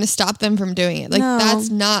never going to stop them from doing it. Like,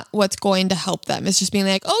 that's not what's going to help them. It's just being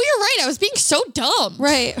like, oh, you're right. I was being so dumb.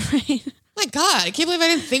 Right. My God, I can't believe I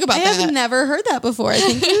didn't think about that. I have never heard that before.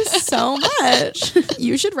 Thank you so much.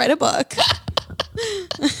 You should write a book.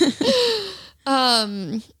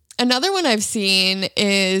 Another one I've seen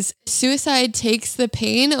is suicide takes the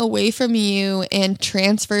pain away from you and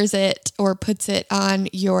transfers it or puts it on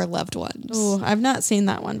your loved ones. Oh, I've not seen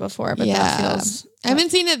that one before, but that feels... I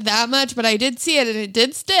haven't seen it that much, but I did see it and it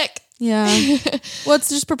did stick. Yeah. Well, it's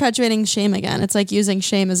just perpetuating shame again. It's like using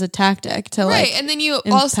shame as a tactic to like, and then you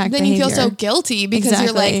also you feel so guilty because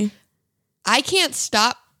you're like, I can't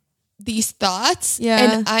stop these thoughts.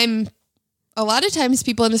 Yeah. And a lot of times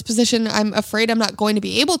people in this position, I'm afraid I'm not going to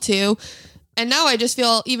be able to. And now I just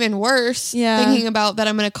feel even worse thinking about that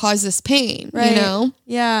I'm going to cause this pain, you know?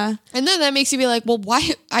 Yeah. And then that makes you be like, well, why?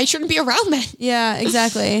 I shouldn't be around that. Yeah,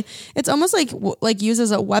 exactly. It's almost like used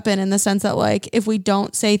as a weapon in the sense that like, if we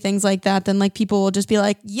don't say things like that, then like people will just be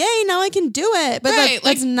like, yay, now I can do it. But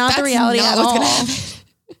that's not the reality at all.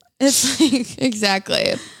 It's like,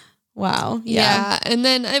 exactly. Wow. Yeah. And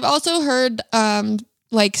then I've also heard,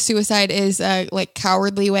 like suicide is a like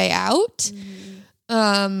cowardly way out.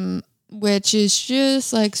 Which is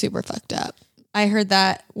just like super fucked up. I heard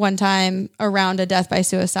that one time around a death by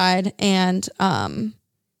suicide, and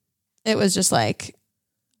it was just like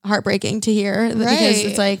heartbreaking to hear because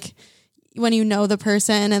it's like when you know the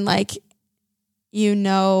person and like you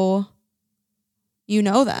know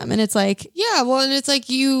them, and it's like and it's like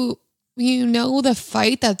you know the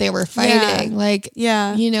fight that they were fighting,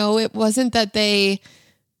 it wasn't that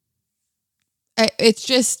it's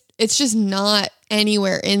just not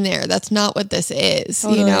anywhere in there. That's not what this is.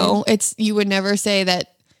 Totally. You know, you would never say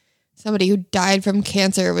that somebody who died from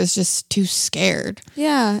cancer was just too scared.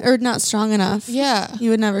 Yeah. Or not strong enough. Yeah. You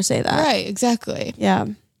would never say that. Right. Exactly. Yeah.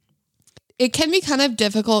 It can be kind of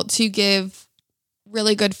difficult to give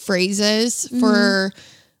really good phrases for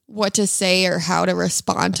what to say or how to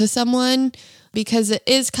respond to someone because it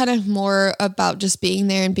is kind of more about just being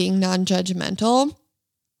there and being non-judgmental.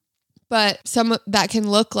 But some that can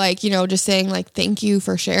look like, you know, just saying like, thank you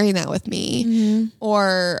for sharing that with me,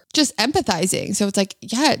 or just empathizing. So it's like,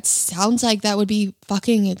 yeah, it sounds like that would be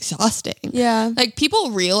fucking exhausting. Yeah. Like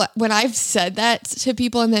people when I've said that to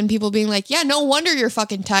people and then people being like, yeah, no wonder you're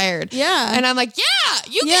fucking tired. Yeah. And I'm like, yeah,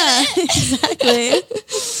 you get it.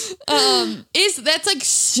 Exactly. That's like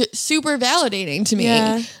super validating to me.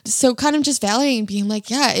 Yeah. So kind of just validating, being like,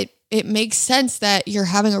 yeah, it makes sense that you're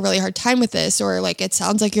having a really hard time with this, or like, it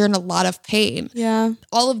sounds like you're in a lot of pain. Yeah.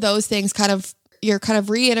 All of those things you're kind of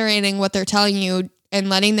reiterating what they're telling you and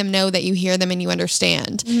letting them know that you hear them and you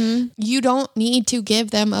understand. You don't need to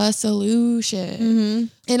give them a solution.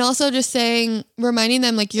 And also just reminding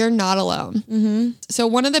them like, you're not alone. So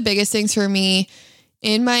one of the biggest things for me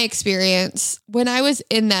in my experience when I was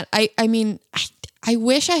in that, I mean, I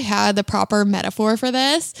wish I had the proper metaphor for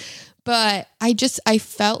this, but I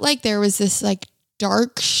felt like there was this like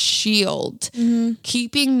dark shield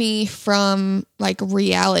keeping me from like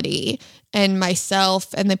reality and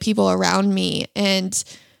myself and the people around me. And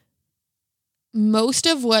most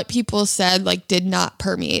of what people said like did not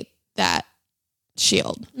permeate that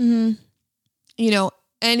shield. You know,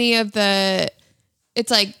 it's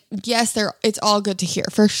like, yes, it's all good to hear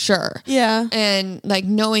for sure. Yeah. And like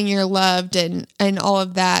knowing you're loved and all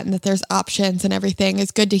of that, and that there's options and everything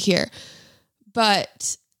is good to hear.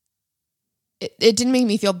 But it didn't make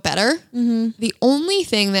me feel better. The only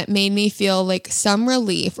thing that made me feel like some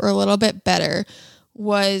relief or a little bit better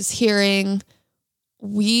was hearing,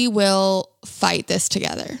 we will fight this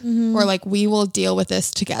together, or like, we will deal with this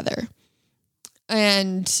together.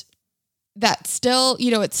 And that still,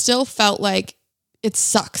 you know, it still felt like, it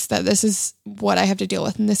sucks that this is what I have to deal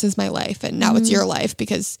with and this is my life, and now it's your life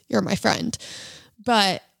because you're my friend.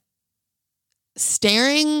 But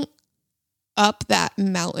staring up that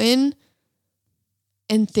mountain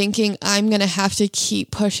and thinking I'm going to have to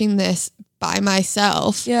keep pushing this by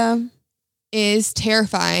myself is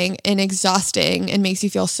terrifying and exhausting and makes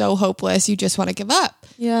you feel so hopeless. You just want to give up.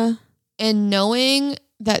 Yeah. And knowing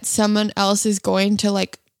that someone else is going to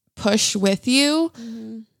like push with you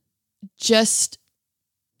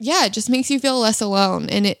it just makes you feel less alone.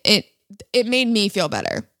 And it made me feel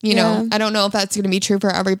better. You know, I don't know if that's going to be true for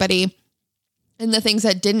everybody, and the things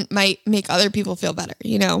that didn't might make other people feel better,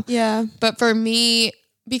 you know? Yeah. But for me,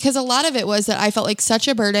 because a lot of it was that I felt like such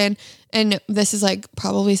a burden, and this is like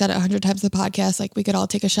probably said 100 times in the podcast, like we could all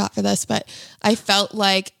take a shot for this, but I felt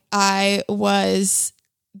like I was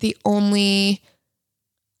the only,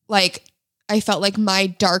 like, I felt like my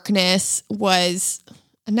darkness was,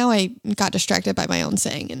 and now I got distracted by my own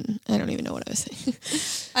saying, and I don't even know what I was saying.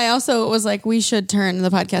 I also was like, we should turn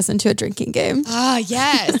the podcast into a drinking game. Ah,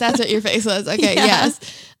 yes. That's what your face was. Okay. Yes.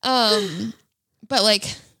 But like,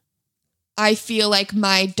 I feel like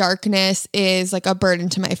my darkness is like a burden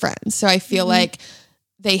to my friends. So I feel like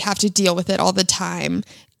they have to deal with it all the time,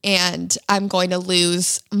 and I'm going to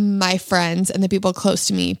lose my friends and the people close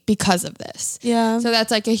to me because of this. Yeah. So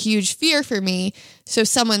that's like a huge fear for me. So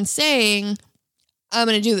someone saying, I'm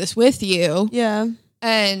going to do this with you. Yeah.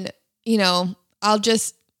 And, you know, I'll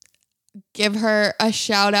just give her a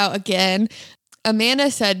shout out again. Amanda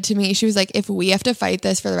said to me, she was like, if we have to fight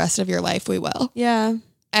this for the rest of your life, we will. Yeah.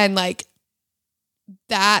 And like,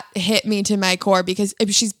 that hit me to my core, because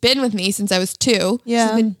she's been with me since I was 2. Yeah.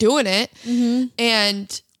 She's been doing it.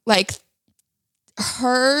 And like,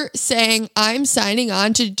 her saying, I'm signing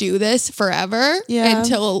on to do this forever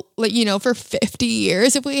until, like, you know, for 50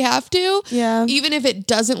 years if we have to, even if it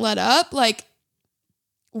doesn't let up, like,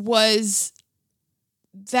 was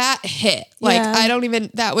that hit. Like,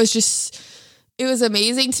 that was just, it was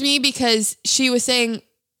amazing to me, because she was saying,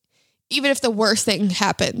 even if the worst thing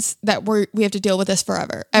happens, that we have to deal with this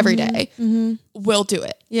forever, every day, we'll do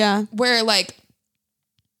it. Yeah. Where like,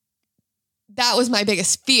 that was my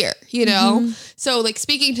biggest fear, you know? So like,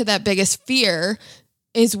 speaking to that biggest fear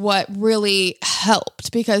is what really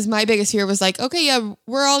helped, because my biggest fear was like, okay, yeah,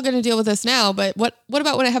 we're all going to deal with this now, but what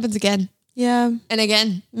about when it happens again? Yeah. And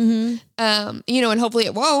again, you know, and hopefully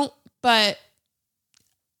it won't, but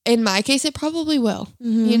in my case, it probably will,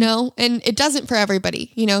 you know, and it doesn't for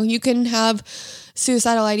everybody. You know, you can have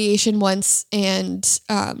suicidal ideation once and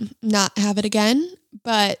not have it again,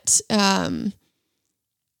 but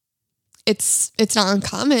it's not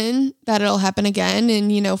uncommon that it'll happen again.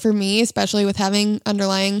 And, you know, for me, especially with having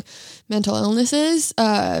underlying mental illnesses,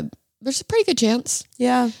 there's a pretty good chance.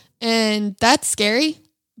 Yeah. And that's scary,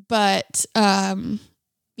 but,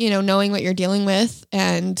 you know, knowing what you're dealing with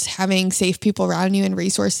and having safe people around you and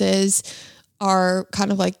resources are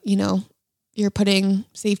kind of like, you know, you're putting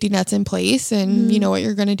safety nets in place and you know what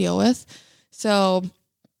you're going to deal with. So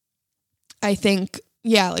I think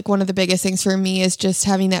yeah, like one of the biggest things for me is just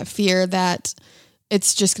having that fear that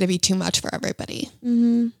it's just going to be too much for everybody.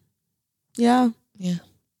 Mm-hmm. Yeah. Yeah.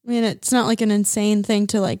 I mean, it's not like an insane thing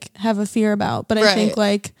to like have a fear about, but I think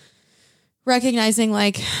like recognizing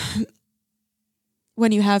like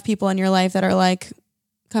when you have people in your life that are like,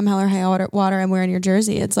 come hell or high water, I'm wearing your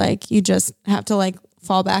jersey. It's like, you just have to like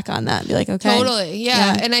fall back on that and be like, okay. Totally.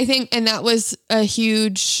 Yeah. And I think, and that was a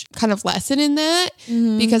huge kind of lesson in that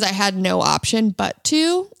because I had no option but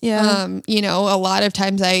to. Yeah. You know, a lot of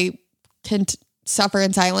times I can suffer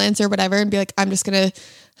in silence or whatever and be like, I'm just going to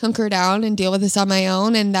hunker down and deal with this on my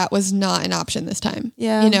own. And that was not an option this time.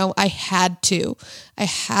 Yeah. You know, I had to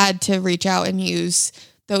reach out and use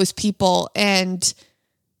those people. And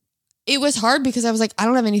it was hard because I was like, I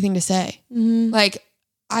don't have anything to say. Mm-hmm. Like,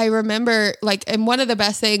 I remember like, and one of the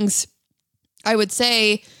best things I would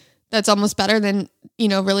say that's almost better than, you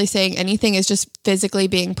know, really saying anything is just physically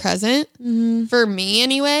being present for me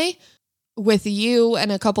anyway, with you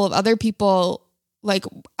and a couple of other people. Like,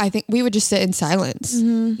 I think we would just sit in silence,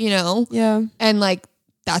 you know? Yeah. And like,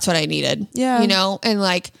 that's what I needed, you know? And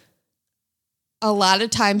like a lot of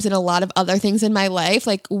times in a lot of other things in my life,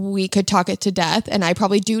 like we could talk it to death and I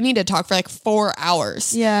probably do need to talk for like 4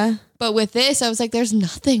 hours. Yeah. But with this, I was like, there's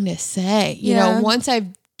nothing to say. You know, once I've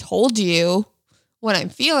told you what I'm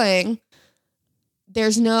feeling,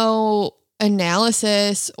 there's no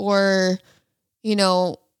analysis or, you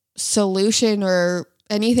know, solution or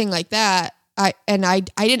anything like that. I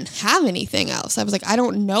didn't have anything else. I was like, I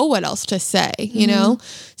don't know what else to say, you know?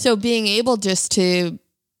 So being able just to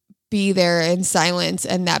be there in silence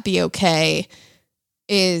and that be okay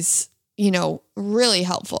is, you know, really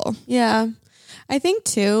helpful. Yeah. I think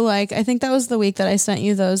too, like, I think that was the week that I sent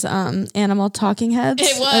you those animal talking heads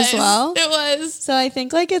as well. It was. So I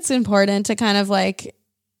think like it's important to kind of like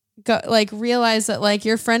go, like realize that like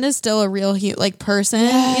your friend is still a real like person,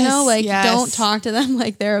 you know, like don't talk to them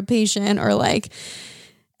like they're a patient or like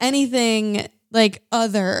anything like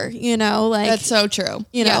other, you know, like that's so true.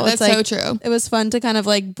 You know, that's like, so true. It was fun to kind of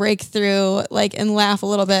like break through like and laugh a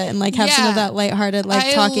little bit and like have some of that lighthearted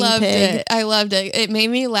like talking pig. I loved it. It made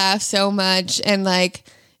me laugh so much. And like,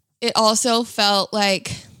 it also felt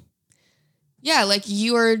like, yeah, like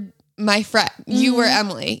you were my friend, you were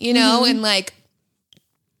Emily, you know? And like,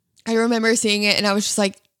 I remember seeing it and I was just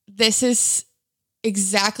like, this is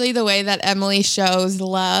exactly the way that Emily shows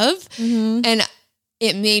love. And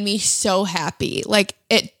it made me so happy. Like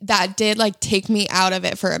that did like take me out of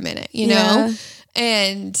it for a minute, you know?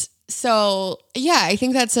 And so, yeah, I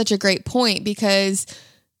think that's such a great point because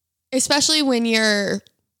especially when you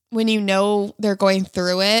know they're going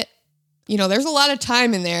through it, you know, there's a lot of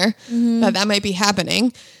time in there that might be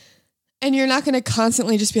happening and you're not going to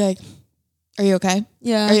constantly just be like, are you okay?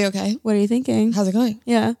 Yeah. Are you okay? What are you thinking? How's it going?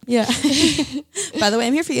 Yeah. Yeah. By the way,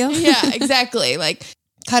 I'm here for you. Yeah, exactly. Like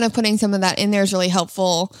kind of putting some of that in there is really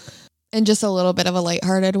helpful in just a little bit of a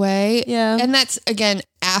lighthearted way. Yeah. And that's, again,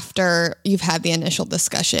 after you've had the initial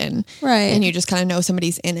discussion. Right. And you just kind of know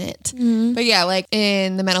somebody's in it. But yeah, like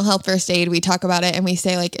in the mental health first aid, we talk about it and we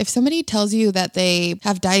say like, if somebody tells you that they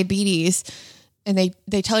have diabetes and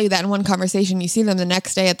they tell you that in one conversation, you see them the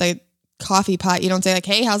next day at the coffee pot, you don't say like,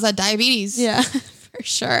 hey, how's that diabetes? Yeah. For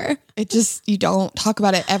sure. It just, you don't talk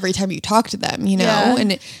about it every time you talk to them, you know?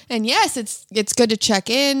 Yeah. And yes, it's good to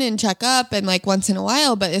check in and check up and like once in a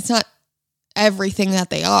while, but it's not everything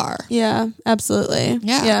that they are. Yeah, absolutely.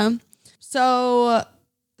 Yeah. So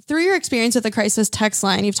through your experience with the crisis text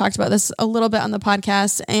line, you've talked about this a little bit on the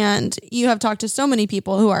podcast and you have talked to so many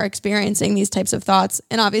people who are experiencing these types of thoughts.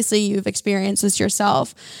 And obviously you've experienced this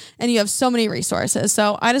yourself and you have so many resources.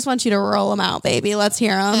 So I just want you to roll them out, baby. Let's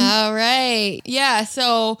hear them. All right. Yeah.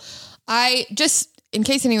 So I just, in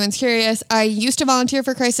case anyone's curious, I used to volunteer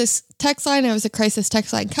for Crisis Text Line. I was a Crisis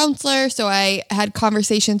Text Line counselor. So I had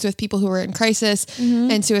conversations with people who were in crisis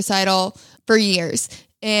and suicidal for years.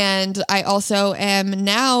 And I also am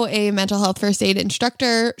now a mental health first aid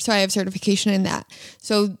instructor. So I have certification in that.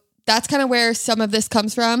 So that's kind of where some of this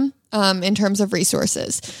comes from in terms of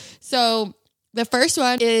resources. So the first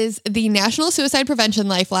one is the National Suicide Prevention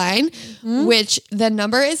Lifeline, which the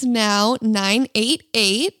number is now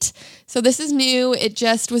 988. So this is new. It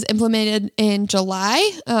just was implemented in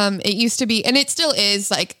July. It used to be, and it still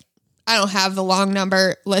is like, I don't have the long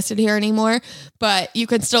number listed here anymore, but you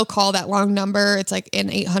can still call that long number. It's like in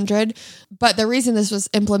 800. But the reason this was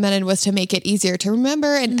implemented was to make it easier to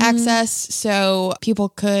remember and access so people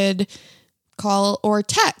could call or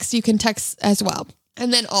text. You can text as well.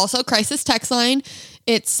 And then also Crisis Text Line.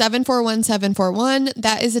 It's 741-741.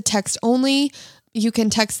 That is a text only. You can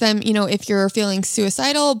text them, if you're feeling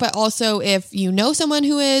suicidal, but also if you know someone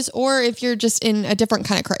who is, or if you're just in a different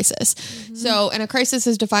kind of crisis. So, and a crisis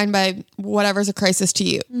is defined by whatever's a crisis to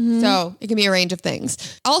you. So it can be a range of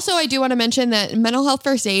things. Also, I do want to mention that Mental Health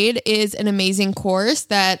First Aid is an amazing course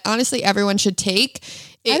that honestly everyone should take.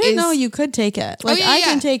 I didn't know you could take it. I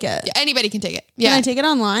can take it. Yeah, anybody can take it. Can I take it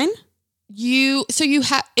online?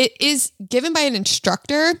 It is given by an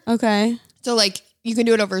instructor. Okay. So you can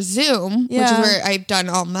do it over Zoom, which is where I've done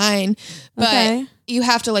all mine, but you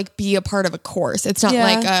have to be a part of a course. It's not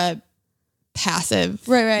like a passive.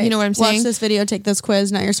 Right. You know what I'm saying? Watch this video, take this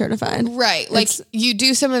quiz, now you're certified. Right. You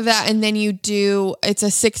do some of that and then it's a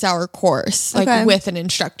 6-hour course, with an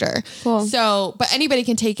instructor. Cool. So, but anybody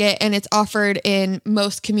can take it and it's offered in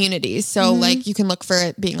most communities. So you can look for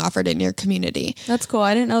it being offered in your community. That's cool.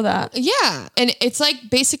 I didn't know that. Yeah. And it's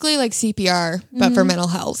basically like CPR, but for mental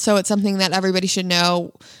health. So it's something that everybody should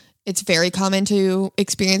know. It's very common to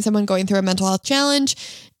experience someone going through a mental health challenge.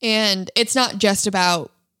 And it's not just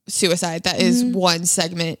about suicide. That is one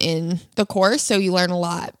segment in the course. So you learn a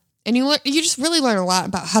lot, and you just really learn a lot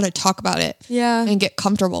about how to talk about it and get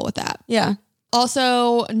comfortable with that. Yeah.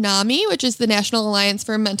 Also, NAMI, which is the National Alliance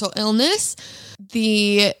for Mental Illness.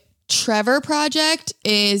 The Trevor Project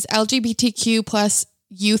is LGBTQ plus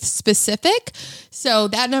youth specific. So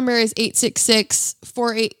that number is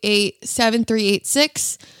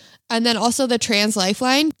 866-488-7386. And then also the Trans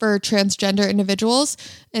Lifeline for transgender individuals.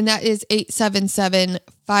 And that is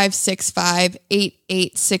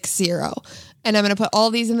 877-565-8860. And I'm going to put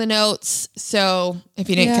all these in the notes. So if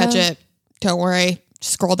you didn't catch it, don't worry.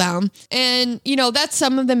 Just scroll down. And, that's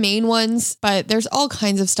some of the main ones, but there's all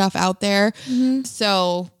kinds of stuff out there.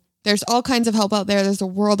 So there's all kinds of help out there. There's a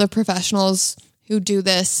world of professionals who do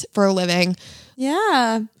this for a living.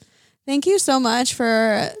 Yeah. Thank you so much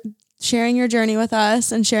for sharing your journey with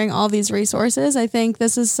us and sharing all these resources. I think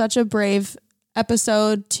this is such a brave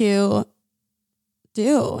episode to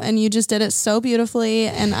do, and you just did it so beautifully,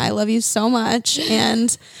 and I love you so much,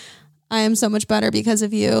 and I am so much better because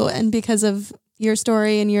of you and because of your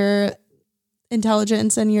story and your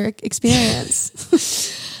intelligence and your experience.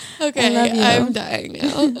 Okay, I'm dying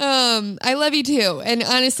now. I love you too, and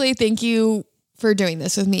honestly, thank you for doing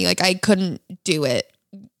this with me. I couldn't do it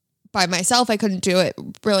by myself. I couldn't do it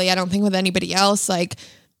really, I don't think, with anybody else.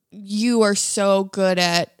 You are so good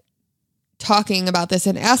at talking about this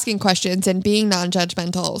and asking questions and being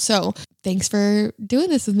non-judgmental. So thanks for doing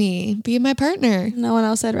this with me, being my partner. No one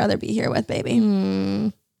else I'd rather be here with,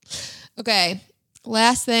 baby. Okay.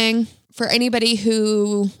 Last thing, for anybody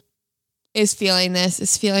who is feeling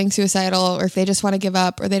suicidal, or if they just want to give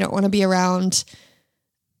up or they don't want to be around,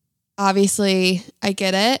 obviously I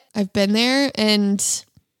get it. I've been there, and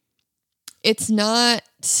it's not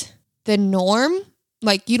the norm.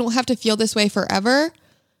 You don't have to feel this way forever,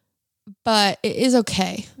 but it is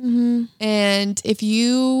okay. And if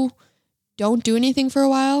you don't do anything for a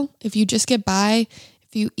while, if you just get by,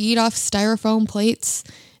 if you eat off styrofoam plates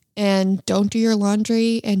and don't do your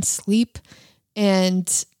laundry and sleep,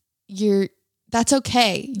 and that's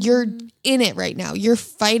okay. You're in it right now. You're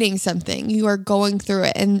fighting something. You are going through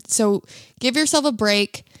it. And so give yourself a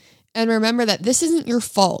break. And remember that this isn't your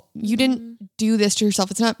fault. You didn't do this to yourself.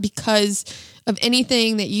 It's not because of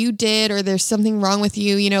anything that you did or there's something wrong with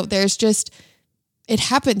you. There's just, it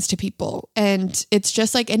happens to people. And it's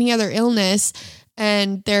just like any other illness.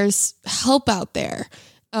 And there's help out there.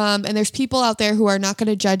 And there's people out there who are not going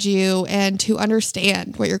to judge you and who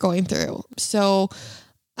understand what you're going through. So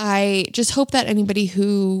I just hope that anybody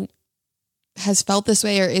who has felt this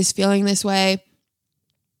way or is feeling this way,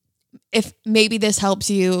 if maybe this helps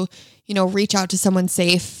you, reach out to someone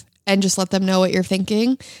safe and just let them know what you're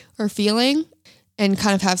thinking or feeling and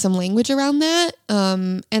kind of have some language around that.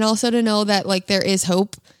 And also to know that there is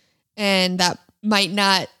hope, and that might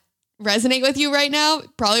not resonate with you right now.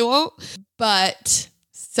 Probably won't, but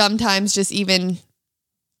sometimes just even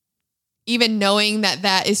knowing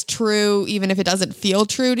that is true, even if it doesn't feel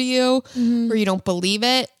true to you or you don't believe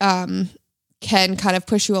it, can kind of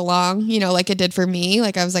push you along, like it did for me.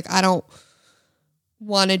 I was I don't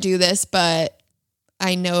want to do this, but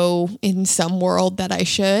I know in some world that I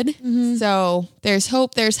should. So there's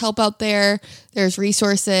hope, there's help out there, there's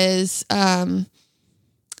resources, and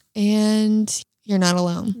you're not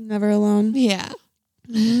alone. Never alone. Yeah.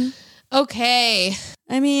 Okay.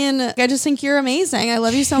 I mean, I just think you're amazing. I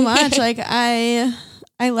love you so much. I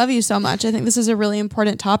love you so much. I think this is a really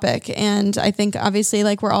important topic. And I think obviously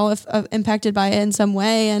we're all impacted by it in some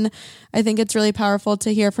way. And I think it's really powerful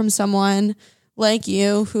to hear from someone like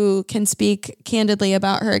you who can speak candidly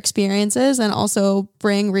about her experiences and also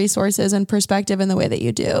bring resources and perspective in the way that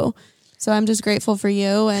you do. So I'm just grateful for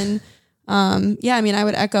you. And yeah, I mean, I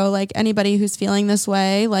would echo like anybody who's feeling this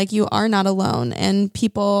way, like you are not alone and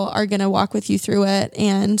people are going to walk with you through it.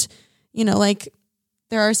 And, you know, like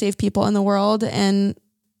there are safe people in the world and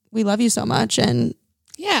we love you so much. And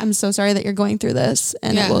yeah, I'm so sorry that you're going through this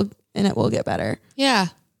and it will get better. Yeah.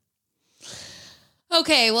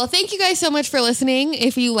 Okay, well, thank you guys so much for listening.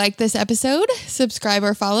 If you like this episode, subscribe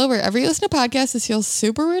or follow wherever you listen to podcasts. This feels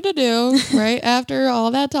super weird to do right after all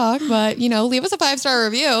that talk, but, you know, leave us a 5-star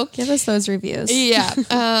review. Give us those reviews. Yeah.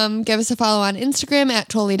 Give us a follow on Instagram at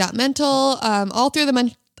totally.mental. All through the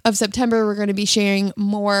month of September, we're going to be sharing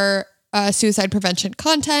more suicide prevention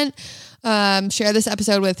content. Share this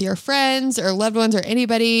episode with your friends or loved ones or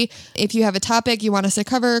anybody. If you have a topic you want us to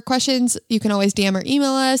cover, questions, you can always DM or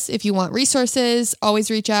email us. If you want resources,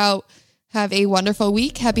 always reach out. Have a wonderful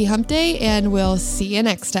week. Happy hump day, and we'll see you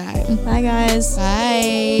next time. Bye, guys.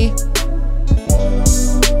 Bye.